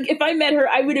 if I met her,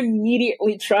 I would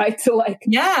immediately try to like,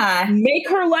 make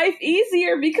her life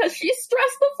easier, because she's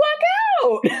stressed the fuck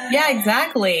out. Yeah,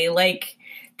 exactly. Like,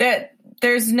 that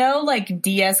there's no like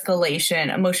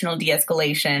de-escalation, emotional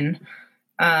de-escalation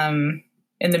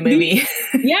in the movie.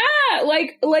 Yeah,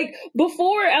 like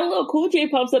before LL Cool J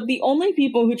pops up, the only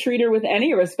people who treat her with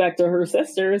any respect are her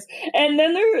sisters, and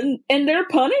then they're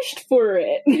punished for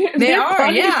it. They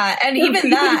are, yeah. And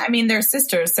even that, I mean, they're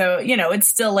sisters, so you know, it's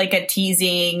still like a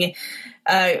teasing,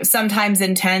 sometimes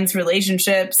intense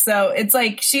relationship. So it's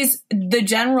like, the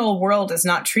general world is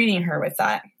not treating her with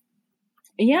that.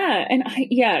 Yeah, and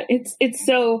it's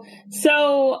so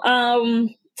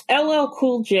LL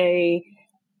Cool J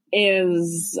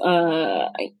is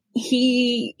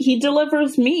he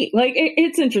delivers meat. Like,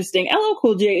 it's interesting. LL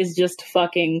Cool J is just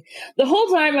fucking, the whole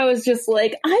time I was just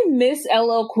like, I miss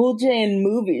LL Cool J in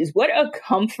movies. What a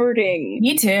comforting.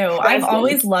 Me too. presence. I've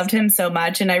always loved him so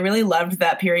much, and I really loved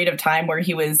that period of time where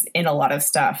he was in a lot of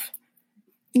stuff.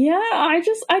 Yeah, I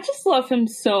just love him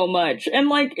so much. And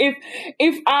like,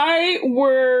 if I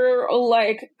were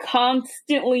like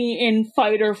constantly in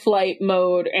fight or flight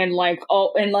mode and like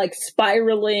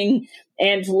spiraling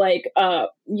and like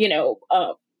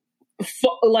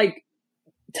like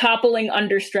toppling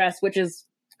under stress, which is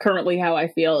currently how I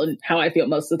feel and how I feel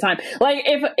most of the time. Like,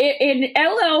 if in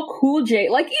LL Cool J,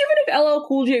 like, even if LL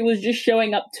Cool J was just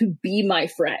showing up to be my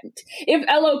friend, if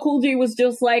LL Cool J was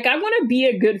just like, I want to be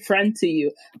a good friend to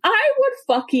you, I would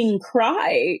fucking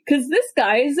cry, because this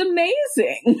guy is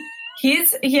amazing. He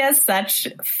has such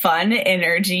fun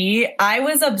energy. I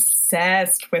was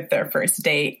obsessed with their first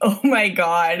date. Oh my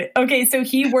God. Okay, so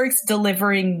he works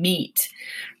delivering meat,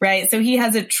 right? So he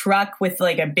has a truck with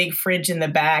like a big fridge in the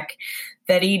back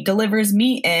that he delivers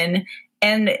meat in.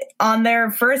 And on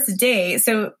their first date,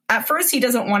 so at first he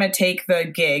doesn't want to take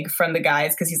the gig from the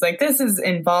guys because he's like, this is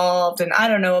involved and I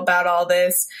don't know about all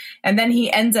this. And then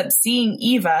he ends up seeing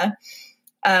Eva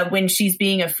when she's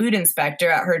being a food inspector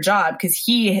at her job, because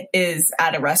he is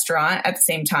at a restaurant at the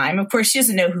same time. Of course, she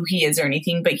doesn't know who he is or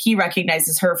anything, but he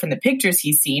recognizes her from the pictures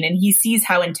he's seen, and he sees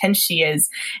how intense she is.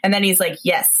 And then he's like,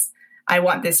 yes, I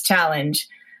want this challenge.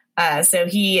 So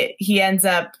he ends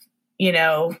up, you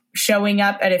know, showing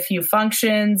up at a few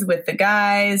functions with the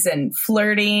guys and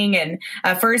flirting. And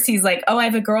at first he's like, oh, I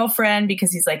have a girlfriend,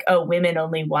 because he's like, oh, women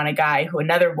only want a guy who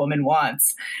another woman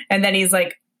wants. And then he's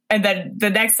like, and then the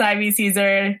next time he sees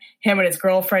her, him and his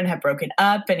girlfriend have broken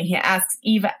up, and he asks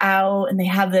Eva out, and they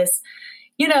have this,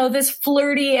 you know, this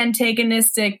flirty,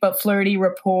 antagonistic, but flirty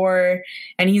rapport.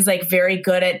 And he's like very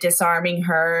good at disarming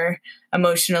her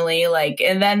emotionally. Like,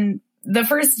 and then the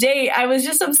first date, I was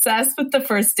just obsessed with the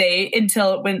first date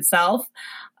until it went south.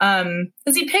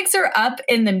 Because he picks her up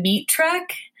in the meat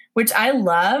truck, which I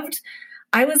loved.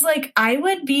 I was like, I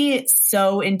would be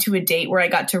so into a date where I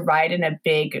got to ride in a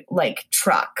big, like,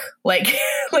 truck, like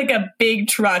a big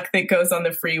truck that goes on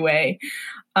the freeway.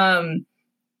 And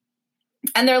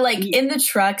they're like in the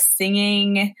truck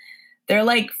singing. They're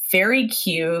like very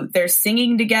cute. They're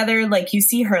singing together. Like, you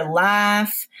see her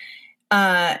laugh.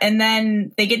 And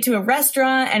then they get to a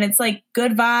restaurant, and it's like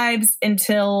good vibes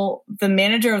until the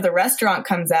manager of the restaurant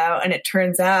comes out, and it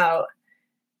turns out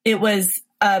it was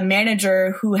a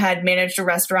manager who had managed a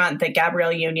restaurant that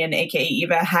Gabrielle Union, aka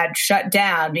Eva, had shut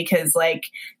down because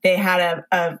like they had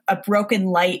a broken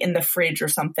light in the fridge or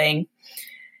something.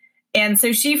 And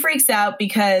so she freaks out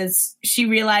because she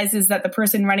realizes that the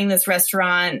person running this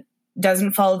restaurant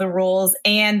doesn't follow the rules,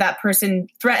 and that person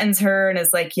threatens her and is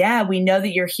like, yeah, we know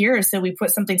that you're here, so we put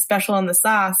something special in the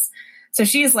sauce. So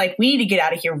she's like, we need to get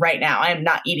out of here right now. I am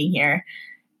not eating here.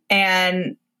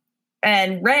 And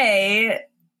Ray,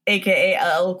 aka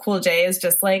LL Cool J, is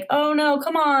just like, oh no,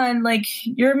 come on, like,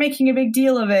 you're making a big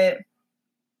deal of it.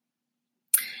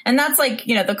 And that's like,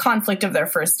 you know, the conflict of their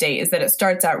first date is that it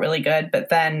starts out really good, but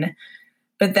then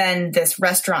but then this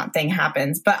restaurant thing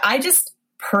happens. But I just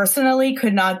personally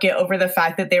could not get over the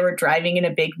fact that they were driving in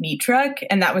a big meat truck,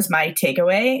 and that was my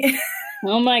takeaway.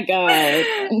 Oh my God.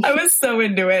 I was so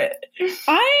into it.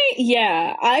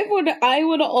 I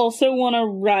would also want to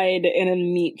ride in a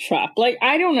meat truck. Like,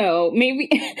 I don't know, maybe.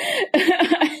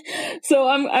 So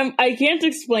I can't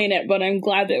explain it, but I'm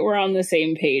glad that we're on the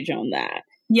same page on that.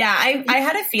 Yeah, I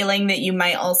had a feeling that you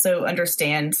might also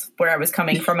understand where I was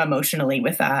coming from emotionally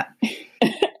with that.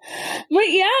 But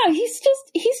yeah, he's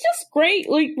just great.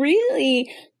 Like,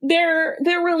 really, their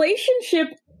relationship,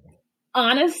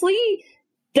 honestly,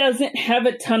 doesn't have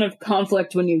a ton of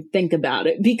conflict when you think about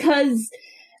it, because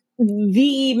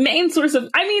the main source of,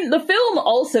 I mean, the film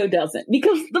also doesn't,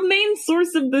 because the main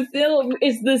source of the film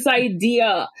is this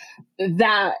idea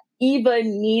that Eva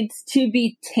needs to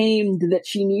be tamed, that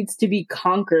she needs to be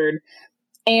conquered.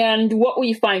 And what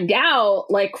we find out,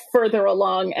 like, further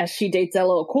along as she dates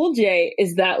LL Cool J,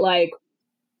 is that, like,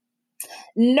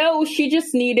 no, she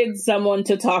just needed someone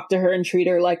to talk to her and treat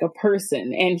her like a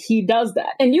person, and he does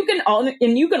that. And you can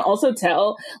also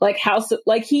tell, like, how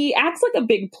like he acts like a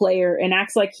big player and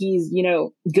acts like he's, you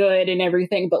know, good and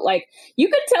everything, but like you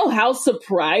can tell how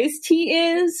surprised he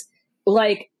is,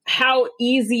 like how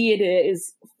easy it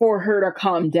is for her to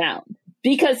calm down,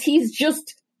 because he's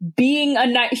just being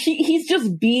he's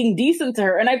just being decent to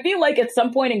her. And I feel like at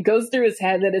some point it goes through his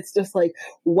head that it's just like,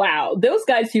 wow, those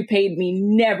guys who paid me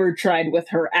never tried with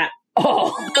her at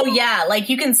all. Oh yeah, like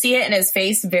you can see it in his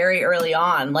face very early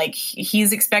on. Like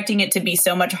he's expecting it to be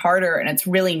so much harder, and it's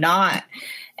really not.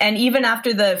 And even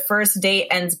after the first date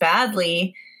ends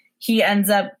badly, he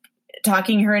ends up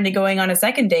talking her into going on a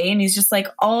second date, and he's just like,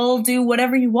 I'll do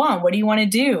whatever you want. What do you want to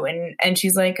do? And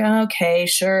she's like, okay,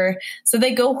 sure. So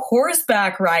they go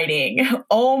horseback riding.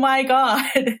 Oh my God.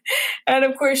 And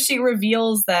of course she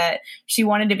reveals that she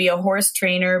wanted to be a horse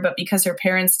trainer, but because her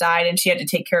parents died and she had to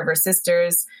take care of her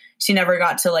sisters, she never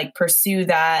got to like pursue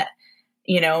that,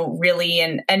 you know, really.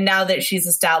 And now that she's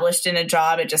established in a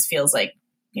job, it just feels like,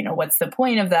 you know, what's the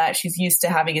point of that? She's used to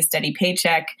having a steady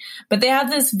paycheck. But they have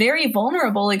this very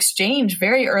vulnerable exchange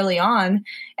very early on.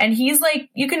 And he's like,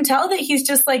 you can tell that he's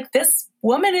just like, this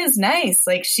woman is nice.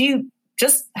 Like, she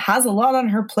just has a lot on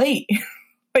her plate.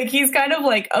 Like, he's kind of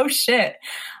like, oh shit,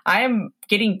 I am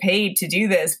getting paid to do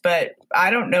this, but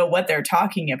I don't know what they're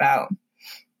talking about.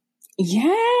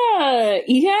 Yeah.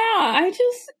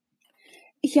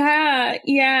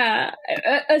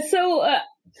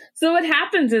 So what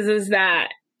happens is that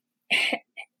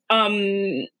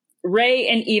Ray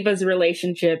and Eva's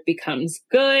relationship becomes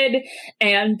good,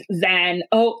 and then,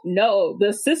 oh no,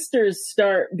 the sisters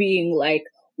start being like,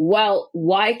 well,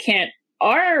 why can't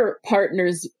our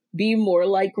partners be more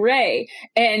like Ray?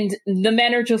 And the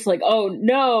men are just like, oh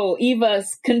no,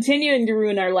 Eva's continuing to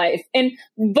ruin our life.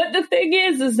 But the thing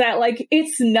is that like,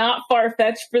 it's not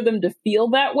far-fetched for them to feel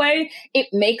that way. It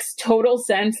makes total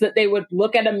sense that they would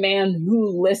look at a man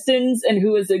who listens and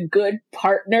who is a good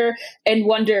partner and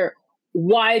wonder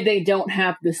why they don't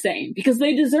have the same, because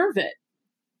they deserve it.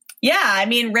 Yeah, I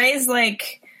mean, Ray's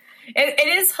like,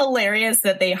 it is hilarious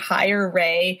that they hire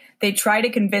Ray. They try to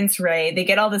convince Ray. They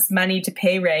get all this money to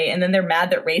pay Ray, and then they're mad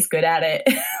that Ray's good at it.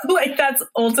 Like, that's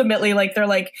ultimately like, they're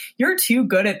like, you're too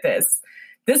good at this.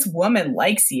 This woman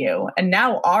likes you. And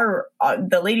now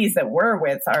the ladies that we're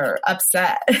with are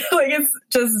upset. Like, it's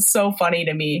just so funny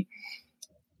to me.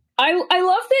 I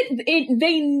love that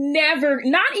they never,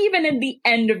 not even in the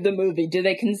end of the movie, do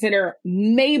they consider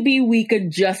maybe we could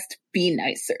just be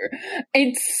nicer.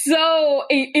 It's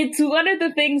one of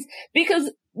the things,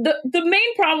 because the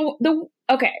main problem,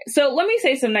 okay, so let me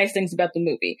say some nice things about the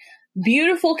movie.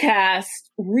 Beautiful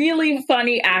cast, really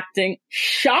funny acting,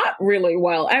 shot really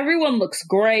well. Everyone looks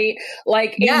great.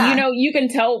 Like, yeah. You know, you can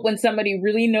tell when somebody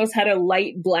really knows how to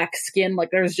light black skin. Like,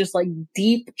 there's just like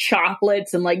deep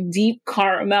chocolates and like deep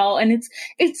caramel, and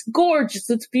it's gorgeous.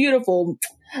 It's beautiful.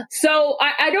 So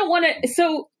I don't want to.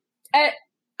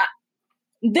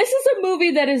 This is a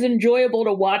movie that is enjoyable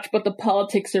to watch, but the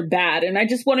politics are bad, and I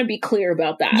just want to be clear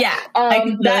about that. Yeah, I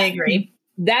completely agree.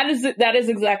 That is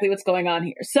exactly what's going on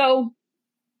here. So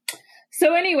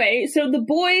anyway, so the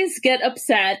boys get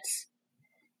upset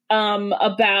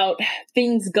about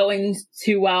things going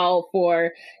too well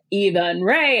for Eva and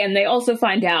Ray, and they also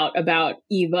find out about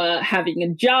Eva having a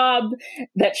job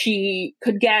that she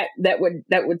could get that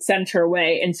would send her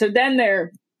away. And so then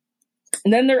they're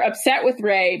upset with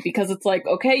Ray because it's like,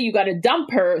 okay, you got to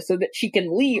dump her so that she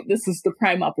can leave. This is the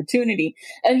prime opportunity.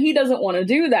 And he doesn't want to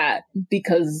do that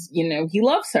because, you know, he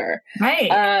loves her.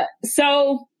 Right.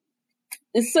 So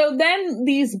then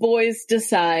these boys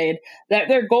decide that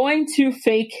they're going to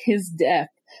fake his death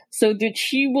so that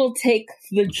she will take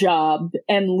the job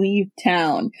and leave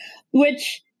town.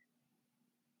 Which,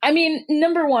 I mean,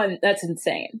 number one, that's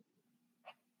insane.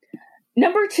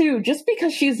 Number two, just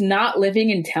because she's not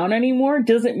living in town anymore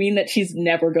doesn't mean that she's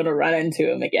never going to run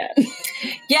into him again.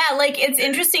 Yeah, like, it's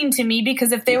interesting to me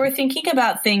because if they were thinking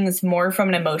about things more from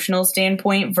an emotional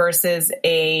standpoint versus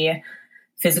a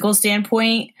physical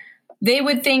standpoint, they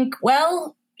would think,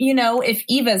 well, you know, if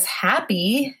Eva's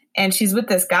happy and she's with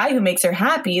this guy who makes her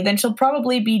happy, then she'll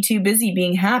probably be too busy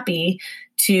being happy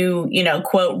to, you know,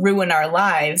 quote, ruin our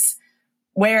lives.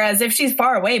 Whereas if she's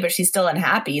far away, but she's still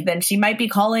unhappy, then she might be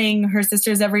calling her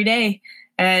sisters every day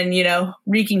and, you know,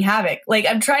 wreaking havoc. Like,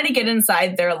 I'm trying to get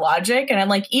inside their logic. And I'm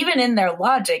like, even in their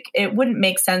logic, it wouldn't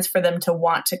make sense for them to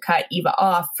want to cut Eva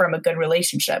off from a good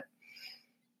relationship.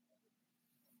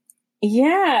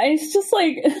 Yeah, it's just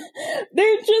like,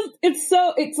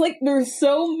 it's like they're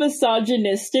so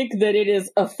misogynistic that it has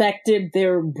affected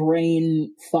their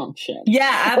brain function.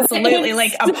 Yeah, absolutely.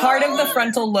 Like, a part of the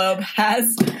frontal lobe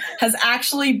has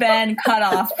actually been cut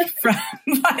off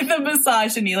by the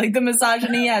misogyny. Like, the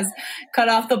misogyny has cut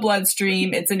off the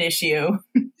bloodstream. It's an issue.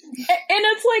 And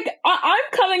it's like, I'm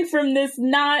coming from this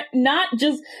not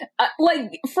just,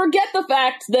 like, forget the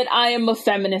fact that I am a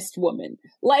feminist woman.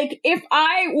 Like, if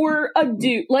I were a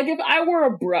dude, like, if I were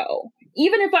a bro,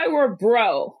 even if I were a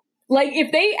bro, like,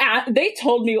 if they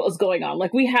told me what was going on,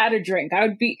 like, we had a drink, I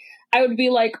would be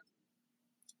like,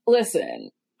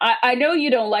 listen, I know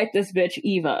you don't like this bitch,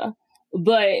 Eva,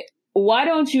 but why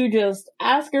don't you just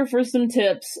ask her for some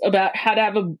tips about how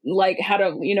to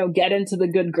you know, get into the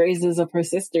good graces of her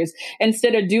sisters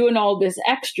instead of doing all this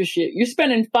extra shit. You're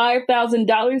spending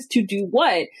 $5,000 to do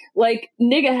what? Like,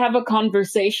 nigga, have a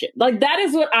conversation. Like, that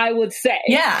is what I would say.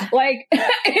 Yeah. Like,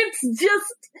 it's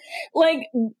just like,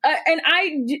 and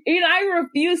I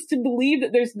refuse to believe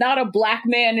that there's not a black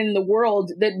man in the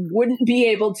world that wouldn't be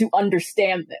able to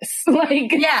understand this.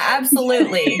 Like, yeah,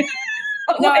 absolutely.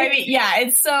 No, I mean, yeah,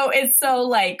 it's so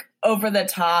like over the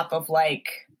top of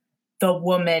like the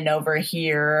woman over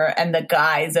here and the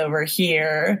guys over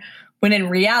here, when in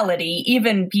reality,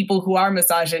 even people who are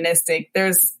misogynistic,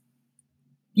 there's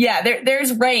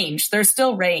range. There's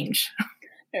still range.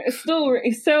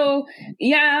 So,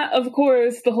 yeah, of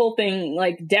course, the whole thing,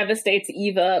 like, devastates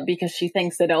Eva because she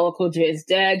thinks that LL Cool J is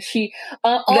dead.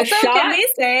 Also, can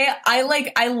we say,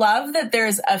 I love that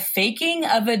there's a faking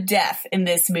of a death in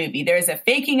this movie. There's a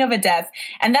faking of a death,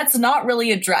 and that's not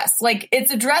really addressed. Like,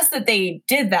 it's addressed that they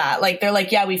did that. Like, they're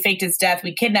like, yeah, we faked his death,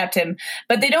 we kidnapped him,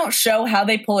 but they don't show how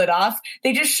they pull it off.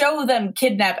 They just show them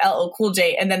kidnap LL Cool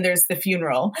J, and then there's the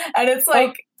funeral. And it's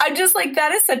like, I'm just like,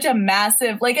 that is such a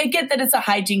massive, like, I get that it's a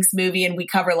hijinks movie and we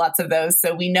cover lots of those,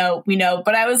 so we know,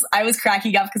 but I was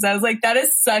cracking up because I was like, that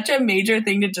is such a major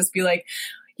thing to just be like,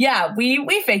 yeah,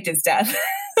 we faked his death.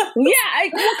 Yeah,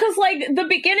 because like the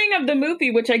beginning of the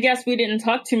movie, which I guess we didn't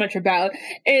talk too much about,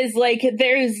 is like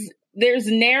there's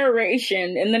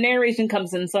narration, and the narration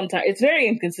comes in sometimes. It's very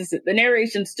inconsistent. The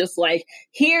narration's just like,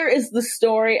 here is the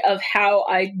story of how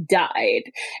I died.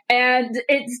 And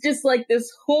it's just like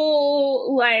this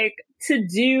whole like to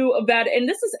do about it. And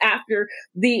this is after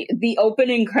the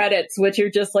opening credits, which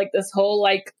are just like this whole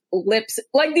like lips,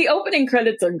 like the opening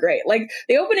credits are great. Like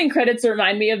the opening credits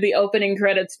remind me of the opening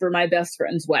credits for my best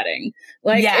friend's wedding.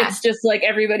 Like, yeah. It's just like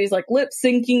everybody's like lip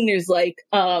syncing. There's like,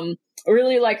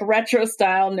 really like retro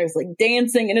style, and there's like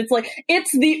dancing, and it's like,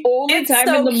 it's the only time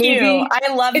in the movie.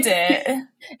 I loved it.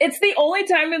 It's the only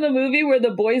time in the movie where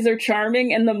the boys are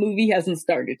charming and the movie hasn't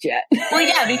started yet. Well,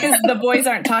 yeah, because the boys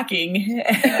aren't talking.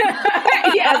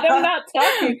 Yeah, they're not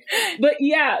talking. But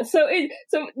yeah, so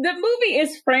the movie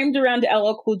is framed around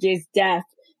LL Cool J's death.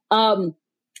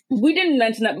 We didn't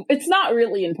mention that. It's not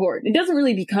really important. It doesn't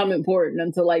really become important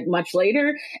until like much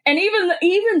later. And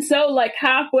even so, like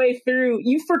halfway through,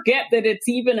 you forget that it's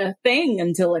even a thing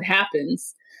until it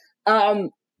happens.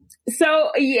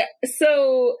 So yeah,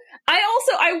 so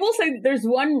I will say that there's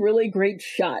one really great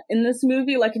shot in this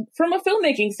movie. Like from a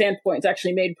filmmaking standpoint, it's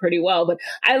actually made pretty well, but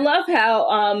I love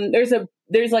how,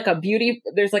 there's like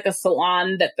a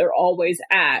salon that they're always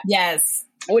at. Yes.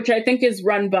 Which I think is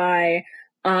run by,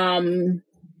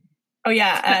 oh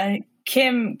yeah,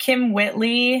 Kim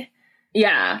Whitley.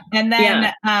 Yeah. And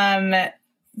then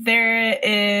there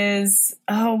is,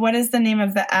 what is the name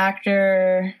of the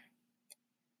actor?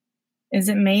 Is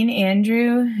it Maine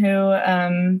Andrew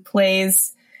who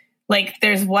plays, like,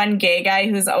 there's one gay guy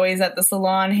who's always at the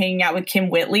salon hanging out with Kim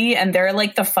Whitley, and they're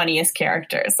like the funniest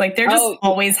characters. Like they're just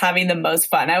always having the most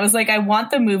fun. I was like, I want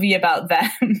the movie about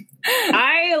them.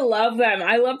 I love them.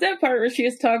 I love that part where she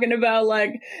was talking about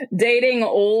like dating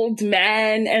old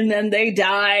men and then they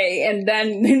die and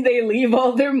then they leave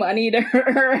all their money to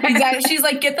her. Exactly. She's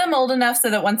like, get them old enough so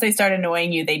that once they start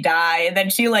annoying you, they die. And then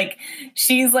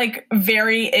she's like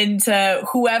very into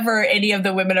whoever any of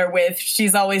the women are with.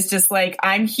 She's always just like,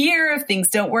 I'm here. If things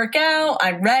don't work out,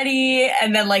 I'm ready.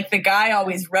 And then like the guy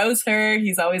always roasts her.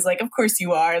 He's always like, of course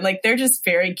you are. Like they're just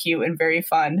very cute and very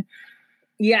fun.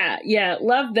 Yeah,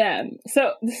 love them.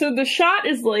 So the shot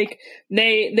is like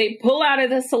they pull out of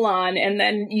the salon and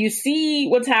then you see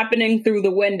what's happening through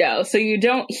the window. So you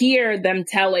don't hear them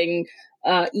telling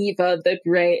Eva that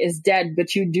Ray is dead,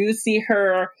 but you do see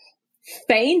her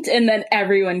faint and then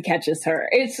everyone catches her.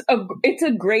 It's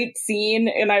a great scene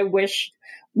and I wish,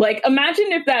 like,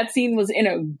 imagine if that scene was in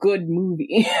a good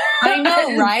movie. I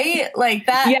know, right? Like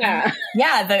that.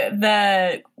 Yeah,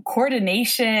 the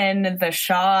coordination, the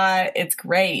shot, it's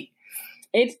great.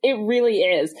 It really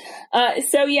is.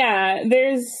 So yeah,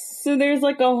 there's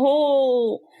like a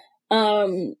whole,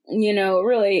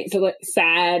 really like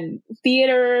sad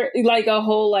theater, like a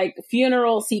whole like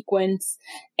funeral sequence.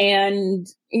 And,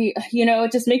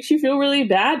 it just makes you feel really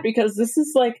bad because this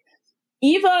is like,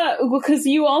 Eva, because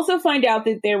you also find out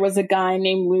that there was a guy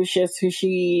named Lucius who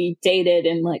she dated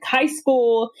in like high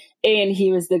school, and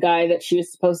he was the guy that she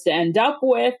was supposed to end up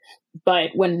with. But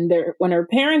when her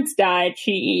parents died,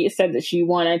 she said that she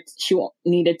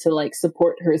needed to like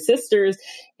support her sisters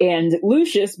and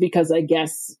Lucius, because I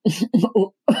guess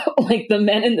like the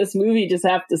men in this movie just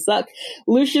have to suck.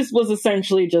 Lucius was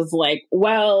essentially just like,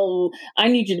 well, I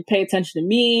need you to pay attention to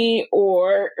me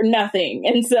or nothing.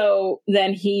 And so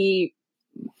then he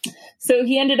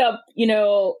ended up,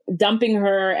 dumping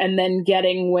her and then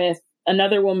getting with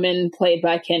another woman played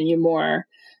by Kenya Moore.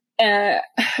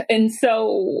 And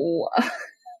so,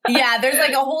 yeah, there's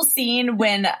like a whole scene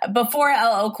before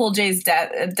LL Cool J's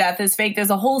death is fake.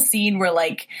 There's a whole scene where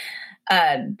like,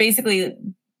 basically,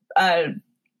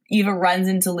 Eva runs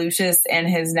into Lucius and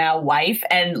his now wife,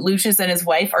 and Lucius and his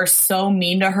wife are so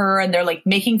mean to her and they're like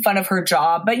making fun of her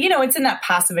job. But, it's in that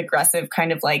passive aggressive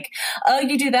kind of like, oh,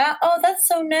 you do that? Oh, that's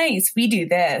so nice. We do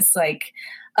this. Like,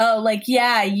 oh, like,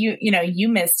 yeah, you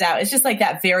missed out. It's just like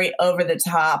that very over the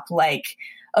top, like,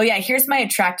 oh yeah, here's my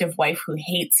attractive wife who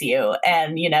hates you.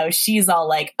 And, she's all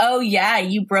like, oh yeah,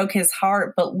 you broke his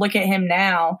heart, but look at him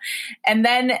now. And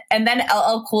then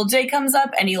LL Cool J comes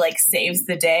up and he like saves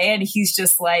the day. And he's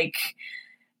just like,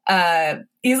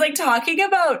 he's like talking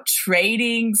about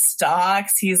trading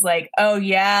stocks. He's like, oh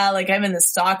yeah, like I'm in the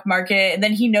stock market. And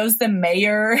then he knows the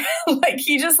mayor. Like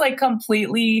he just like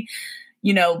completely,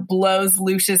 blows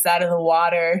Lucius out of the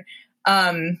water.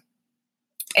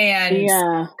 And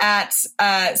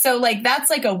so like, that's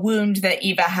like a wound that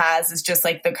Eva has, is just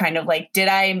like the kind of like, did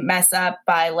I mess up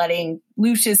by letting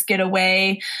Lucius get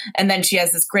away? And then she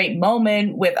has this great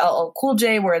moment with LL Cool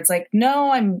J where it's like,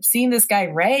 no, I'm seeing this guy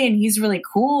Ray and he's really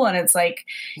cool. And it's like,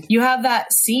 you have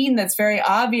that scene that's very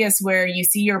obvious where you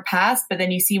see your past, but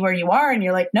then you see where you are and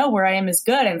you're like, no, where I am is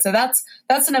good. And so that's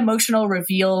an emotional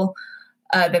reveal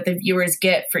that the viewers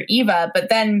get for Eva. But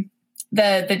then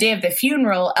the day of the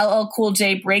funeral, LL Cool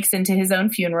J breaks into his own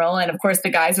funeral. And of course the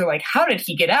guys are like, how did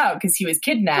he get out? Because he was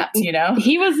kidnapped,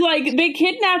 He was like, they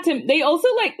kidnapped him. They also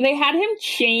they had him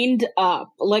chained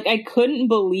up. Like, I couldn't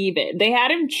believe it. They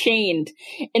had him chained.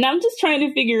 And I'm just trying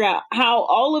to figure out how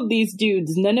all of these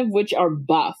dudes, none of which are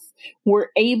buff, were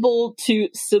able to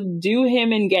subdue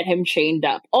him and get him chained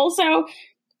up. Also,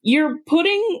 you're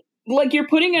putting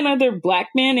another black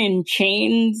man in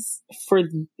chains for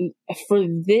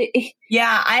the.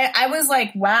 Yeah, I was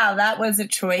like, wow, that was a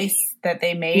choice that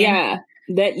they made.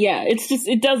 It's just,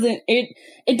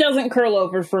 it doesn't curl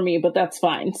over for me, but that's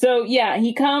fine. So yeah,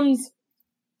 he comes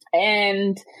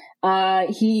and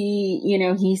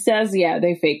he says, yeah,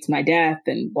 they faked my death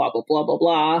and blah blah blah blah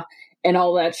blah and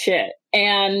all that shit.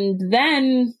 And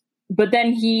then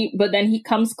he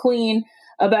comes clean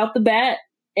about the bet.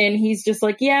 And he's just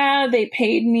like, yeah, they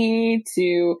paid me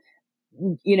to,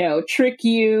 trick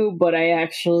you, but I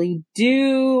actually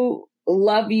do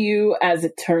love you, as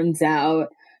it turns out.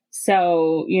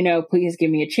 So, please give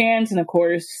me a chance. And of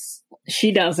course,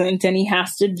 she doesn't. And he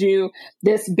has to do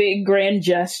this big grand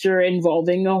gesture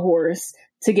involving a horse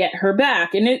to get her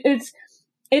back. And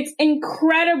it's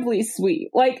incredibly sweet.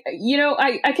 Like,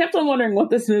 I kept on wondering what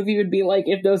this movie would be like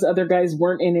if those other guys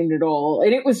weren't in it at all.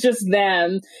 And it was just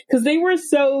them, because they were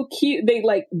so cute.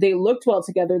 They looked well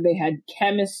together. They had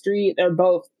chemistry. They're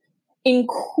both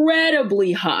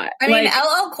incredibly hot. I mean,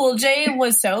 LL Cool J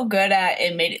was so good at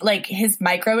it. Like, his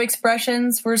micro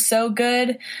expressions were so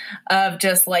good of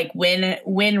just like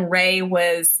when Ray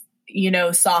was,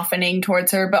 softening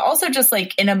towards her, but also just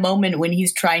like in a moment when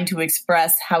he's trying to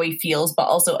express how he feels, but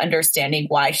also understanding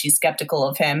why she's skeptical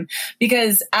of him.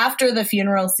 Because after the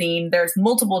funeral scene, there's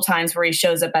multiple times where he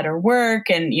shows up at her work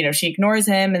and, she ignores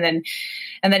him. And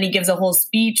then he gives a whole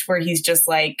speech where he's just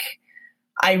like,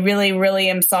 I really, really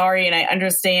am sorry. And I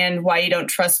understand why you don't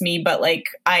trust me, but like,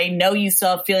 I know you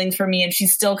still have feelings for me. And she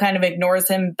still kind of ignores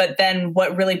him. But then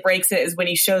what really breaks it is when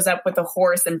he shows up with a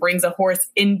horse and brings a horse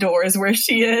indoors where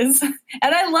she is. And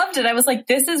I loved it. I was like,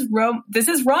 this is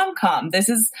rom-com.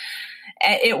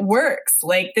 It works.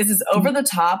 Like, this is over the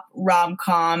top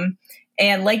rom-com.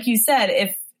 And like you said,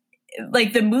 if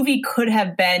like the movie could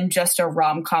have been just a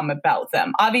rom-com about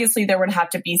them. Obviously there would have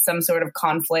to be some sort of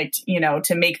conflict,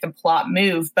 to make the plot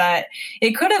move, but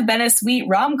it could have been a sweet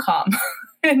rom-com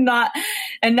and not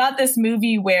this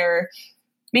movie where,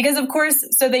 because of course,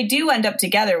 so they do end up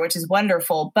together, which is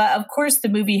wonderful. But of course the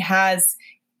movie has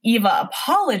Eva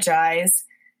apologize.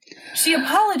 She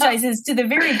apologizes to the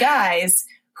very guys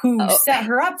who set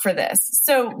her up for this.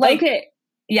 So like, okay.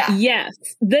 Yeah. Yes.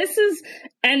 This is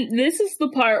the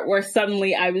part where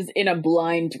suddenly I was in a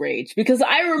blind rage because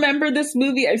I remember this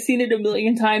movie. I've seen it a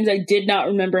million times. I did not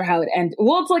remember how it ended.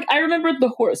 Well, it's like I remembered the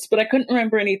horse, but I couldn't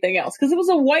remember anything else because it was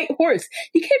a white horse.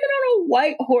 He came in on a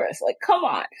white horse. Like, come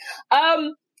on.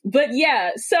 But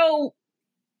yeah, so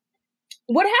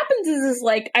what happens is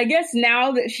like, I guess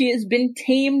now that she has been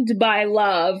tamed by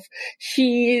love,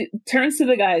 she turns to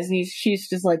the guys and she's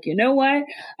just like, you know what?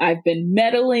 I've been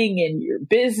meddling in your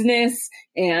business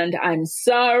and I'm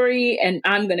sorry and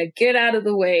I'm going to get out of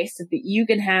the way so that you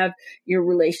can have your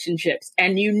relationships.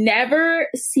 And you never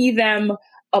see them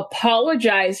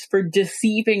apologize for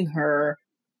deceiving her.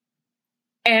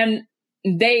 And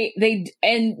then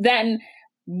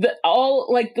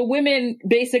the women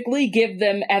basically give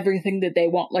them everything that they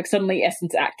want. Like suddenly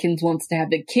Essence Atkins wants to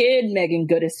have a kid. Megan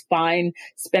Good is fine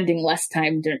spending less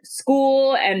time during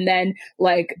school. And then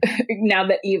like now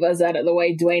that Eva's out of the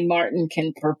way, Dwayne Martin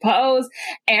can propose.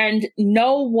 And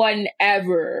no one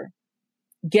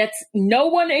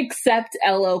except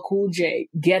LL Cool J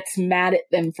gets mad at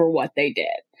them for what they did.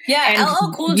 Yeah, and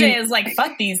LL Cool J is like,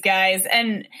 fuck these guys.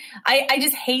 And I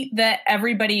just hate that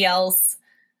everybody else,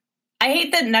 I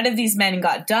hate that none of these men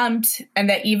got dumped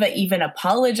and that Eva even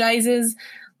apologizes.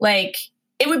 Like,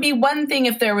 it would be one thing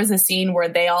if there was a scene where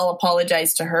they all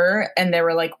apologized to her and they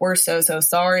were like, we're so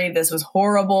sorry. This was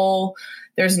horrible.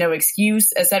 There's no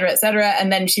excuse, et cetera, et cetera.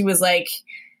 And then she was like,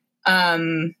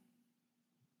 I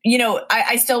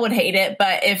still would hate it.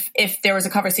 But if there was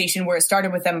a conversation where it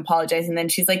started with them apologizing, then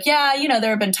she's like, yeah, there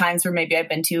have been times where maybe I've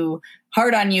been too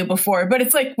hard on you before, but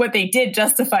it's like what they did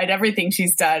justified everything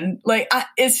she's done. Like,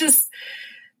 it's just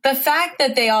the fact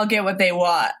that they all get what they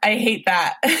want. I hate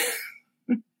that.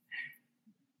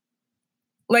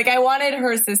 Like, I wanted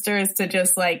her sisters to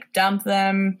just like dump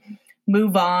them,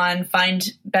 move on, find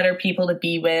better people to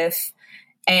be with,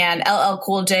 and LL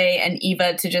Cool J and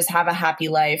Eva to just have a happy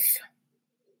life.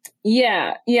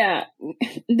 Yeah.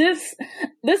 This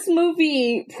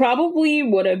movie probably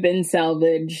would have been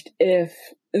salvaged if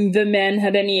the men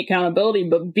had any accountability,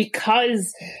 but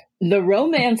because the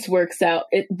romance works out,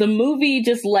 the movie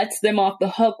just lets them off the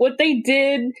hook. What they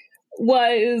did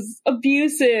was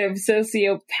abusive,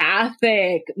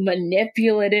 sociopathic,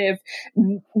 manipulative.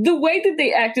 The way that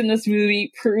they act in this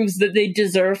movie proves that they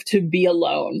deserve to be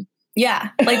alone. Yeah,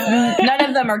 like none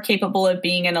of them are capable of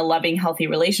being in a loving, healthy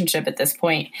relationship at this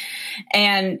point.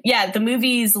 And yeah, the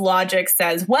movie's logic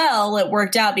says, well, it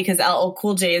worked out because LL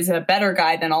Cool J is a better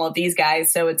guy than all of these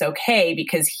guys, so it's okay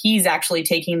because he's actually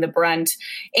taking the brunt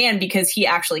and because he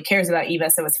actually cares about Eva,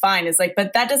 so it's fine. It's like,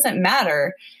 but that doesn't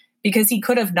matter because he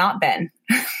could have not been,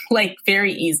 like,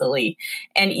 very easily.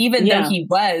 And even though he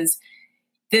was,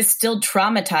 this still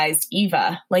traumatized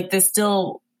Eva. Like, this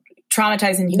still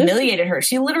traumatized and humiliated her.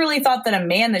 She literally thought that a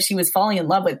man that she was falling in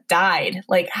love with died.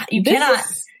 Like, you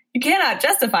cannot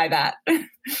justify that.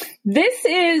 This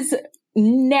is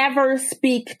never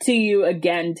speak to you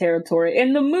again territory.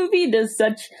 And the movie does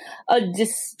such a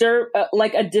disservice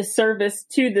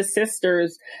to the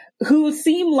sisters who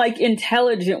seem like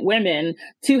intelligent women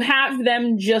to have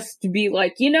them just be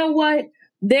like, you know what?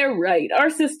 They're right. Our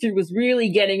sister was really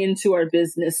getting into our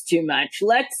business too much.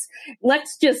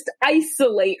 Let's just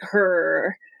isolate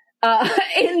her.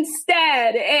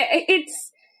 Instead,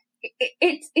 it's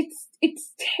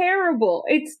terrible.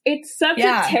 It's such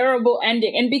a terrible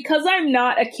ending. And because I'm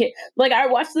not a kid, like, I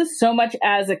watched this so much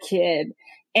as a kid,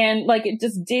 and like, it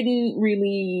just didn't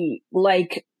really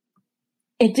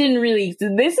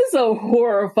this is a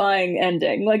horrifying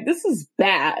ending. Like, this is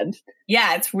bad.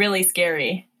 Yeah, it's really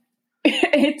scary.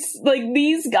 It's like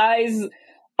these guys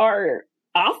are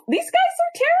these guys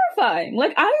are terrifying.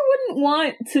 Like, I wouldn't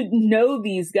want to know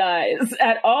these guys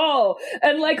at all.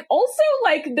 And like, also,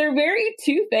 like, they're very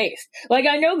two-faced. Like,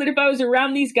 I know that if I was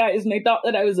around these guys and they thought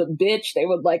that I was a bitch, they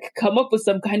would like come up with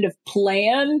some kind of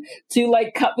plan to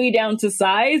like cut me down to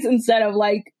size instead of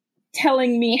like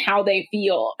telling me how they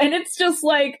feel. And it's just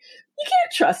like, you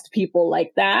can't trust people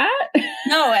like that.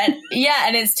 No,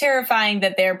 and it's terrifying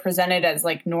that they're presented as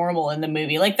like normal in the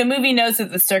movie. Like, the movie knows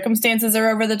that the circumstances are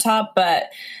over the top, but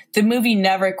the movie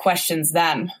never questions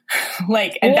them.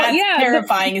 Like, and that's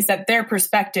terrifying, is that their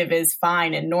perspective is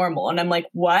fine and normal. And I'm like,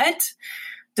 what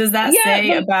does that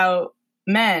say about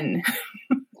men?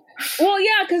 Well,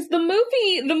 yeah, because the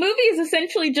movie is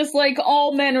essentially just like,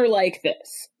 all men are like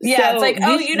this. Yeah, so it's like,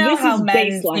 you know how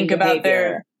men think about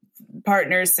their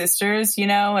partners, sisters, you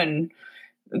know, and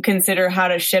consider how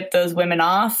to ship those women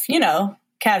off, you know,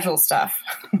 casual stuff.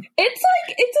 It's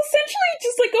essentially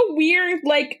just like a weird,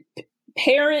 like,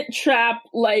 Parent Trap,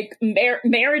 like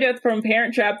Meredith from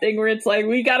Parent Trap thing, where it's like,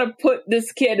 we gotta put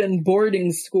this kid in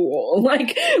boarding school.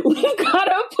 Like, we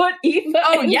gotta put Eva in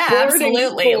boarding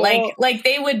absolutely school. Like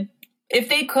they would, if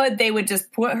they could, they would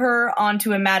just put her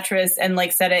onto a mattress and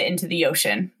like set it into the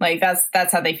ocean. Like,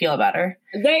 that's how they feel about her.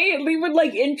 They would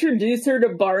like introduce her to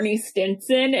Barney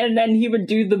Stinson, and then he would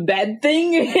do the bed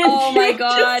thing. Oh my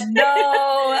God,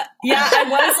 no. Yeah, I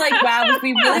was like, wow, if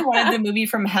we really wanted the movie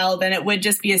from hell, then it would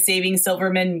just be a Saving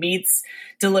Silverman meets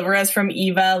Deliver Us from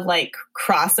Eva, like,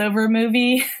 crossover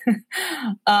movie.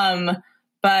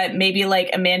 But maybe like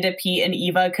Amanda Peet and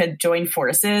Eva could join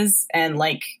forces and,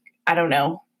 like, I don't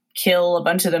know, kill a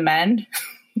bunch of the men.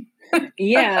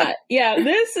 yeah.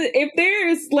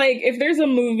 If there's a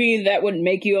movie that would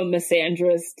make you a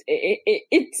misandrist,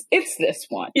 it's this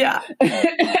one. Yeah.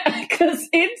 Because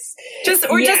it's just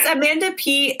Amanda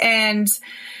Peet and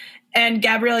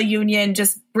Gabrielle Union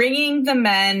just bringing the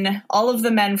men, all of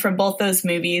the men from both those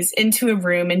movies, into a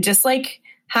room and just like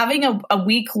having a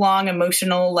week-long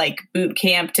emotional like boot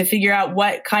camp to figure out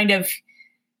what kind of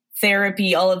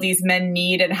therapy all of these men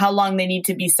need and how long they need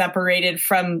to be separated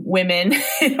from women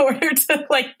in order to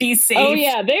like be safe. Oh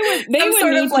yeah, they would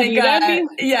sort need of like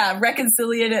to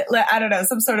reconciliated. I don't know,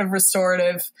 some sort of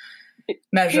restorative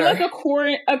measure, like a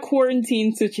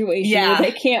quarantine situation. Yeah,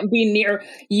 where they can't be near.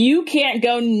 You can't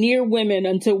go near women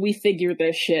until we figure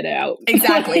this shit out.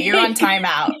 Exactly. You're on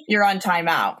timeout.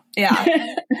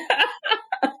 Yeah.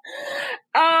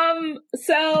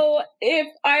 So if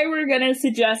I were going to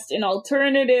suggest an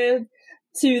alternative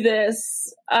to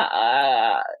this,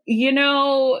 you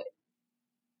know,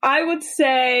 I would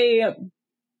say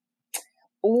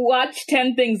watch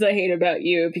 10 Things I Hate About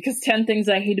You, because 10 Things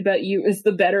I Hate About You is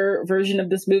the better version of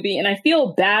this movie. And I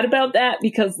feel bad about that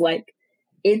because, like,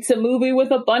 it's a movie with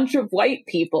a bunch of white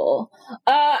people.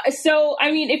 So,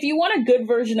 I mean, if you want a good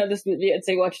version of this movie, I'd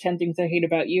say watch 10 Things I Hate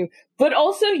About You. But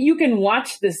also, you can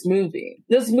watch this movie.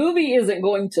 This movie isn't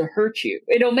going to hurt you.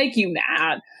 It'll make you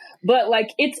mad. But,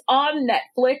 like, it's on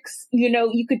Netflix. You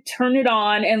know, you could turn it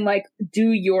on and, like,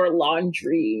 do your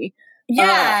laundry.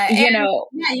 Yeah.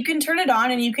 Yeah, you can turn it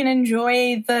on and you can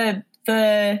enjoy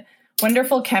the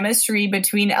wonderful chemistry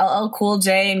between LL Cool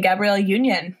J and Gabrielle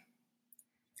Union.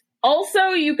 Also,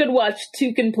 you could watch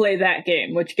Two Can Play That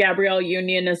Game, which Gabrielle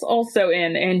Union is also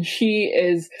in, and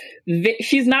she's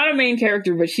not a main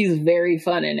character, but she's very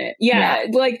fun in it. Yeah.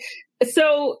 Like,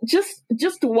 so just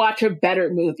watch a better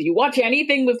movie. Watch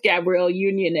anything with Gabrielle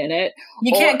Union in it.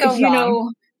 You can't go wrong. You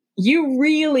know, you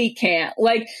really can't.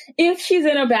 Like, if she's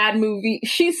in a bad movie,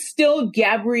 she's still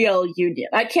Gabrielle Union.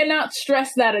 I cannot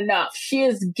stress that enough. She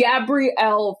is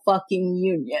Gabrielle fucking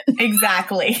Union.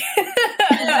 Exactly.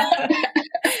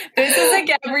 This is a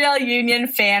Gabrielle Union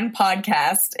fan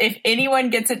podcast. If anyone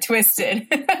gets it twisted.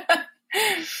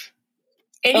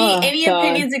 Any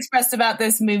opinions expressed about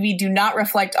this movie do not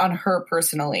reflect on her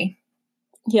personally.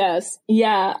 Yes.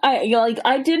 Yeah.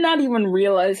 I did not even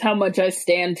realize how much I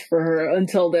stand for her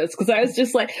until this, because I was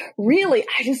just like, really?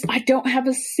 I don't have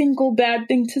a single bad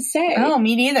thing to say. Oh,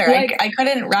 me neither. Like, I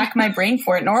couldn't rack my brain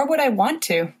for it, nor would I want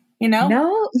to, you know?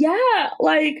 No. Yeah.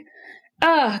 Like,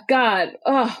 oh, God.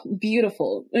 Oh,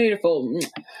 beautiful. Beautiful.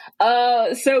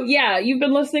 So yeah, you've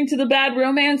been listening to the Bad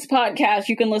Romance Podcast.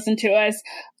 You can listen to us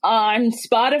on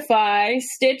Spotify,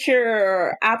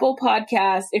 Stitcher, Apple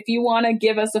Podcasts. If you want to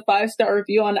give us a 5-star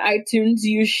review on iTunes,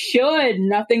 you should.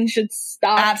 Nothing should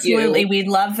stop you. Absolutely. We'd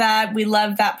love that. We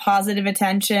love that positive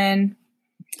attention.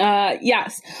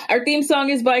 Yes. Our theme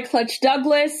song is by Clutch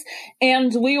Douglas,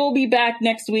 and we will be back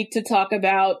next week to talk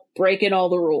about Breaking All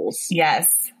the Rules.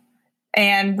 Yes.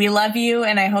 And we love you,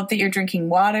 and I hope that you're drinking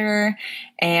water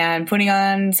and putting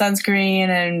on sunscreen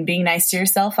and being nice to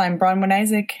yourself. I'm Bronwyn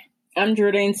Isaac. I'm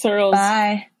Jordan Searles.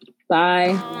 Bye.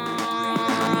 Bye.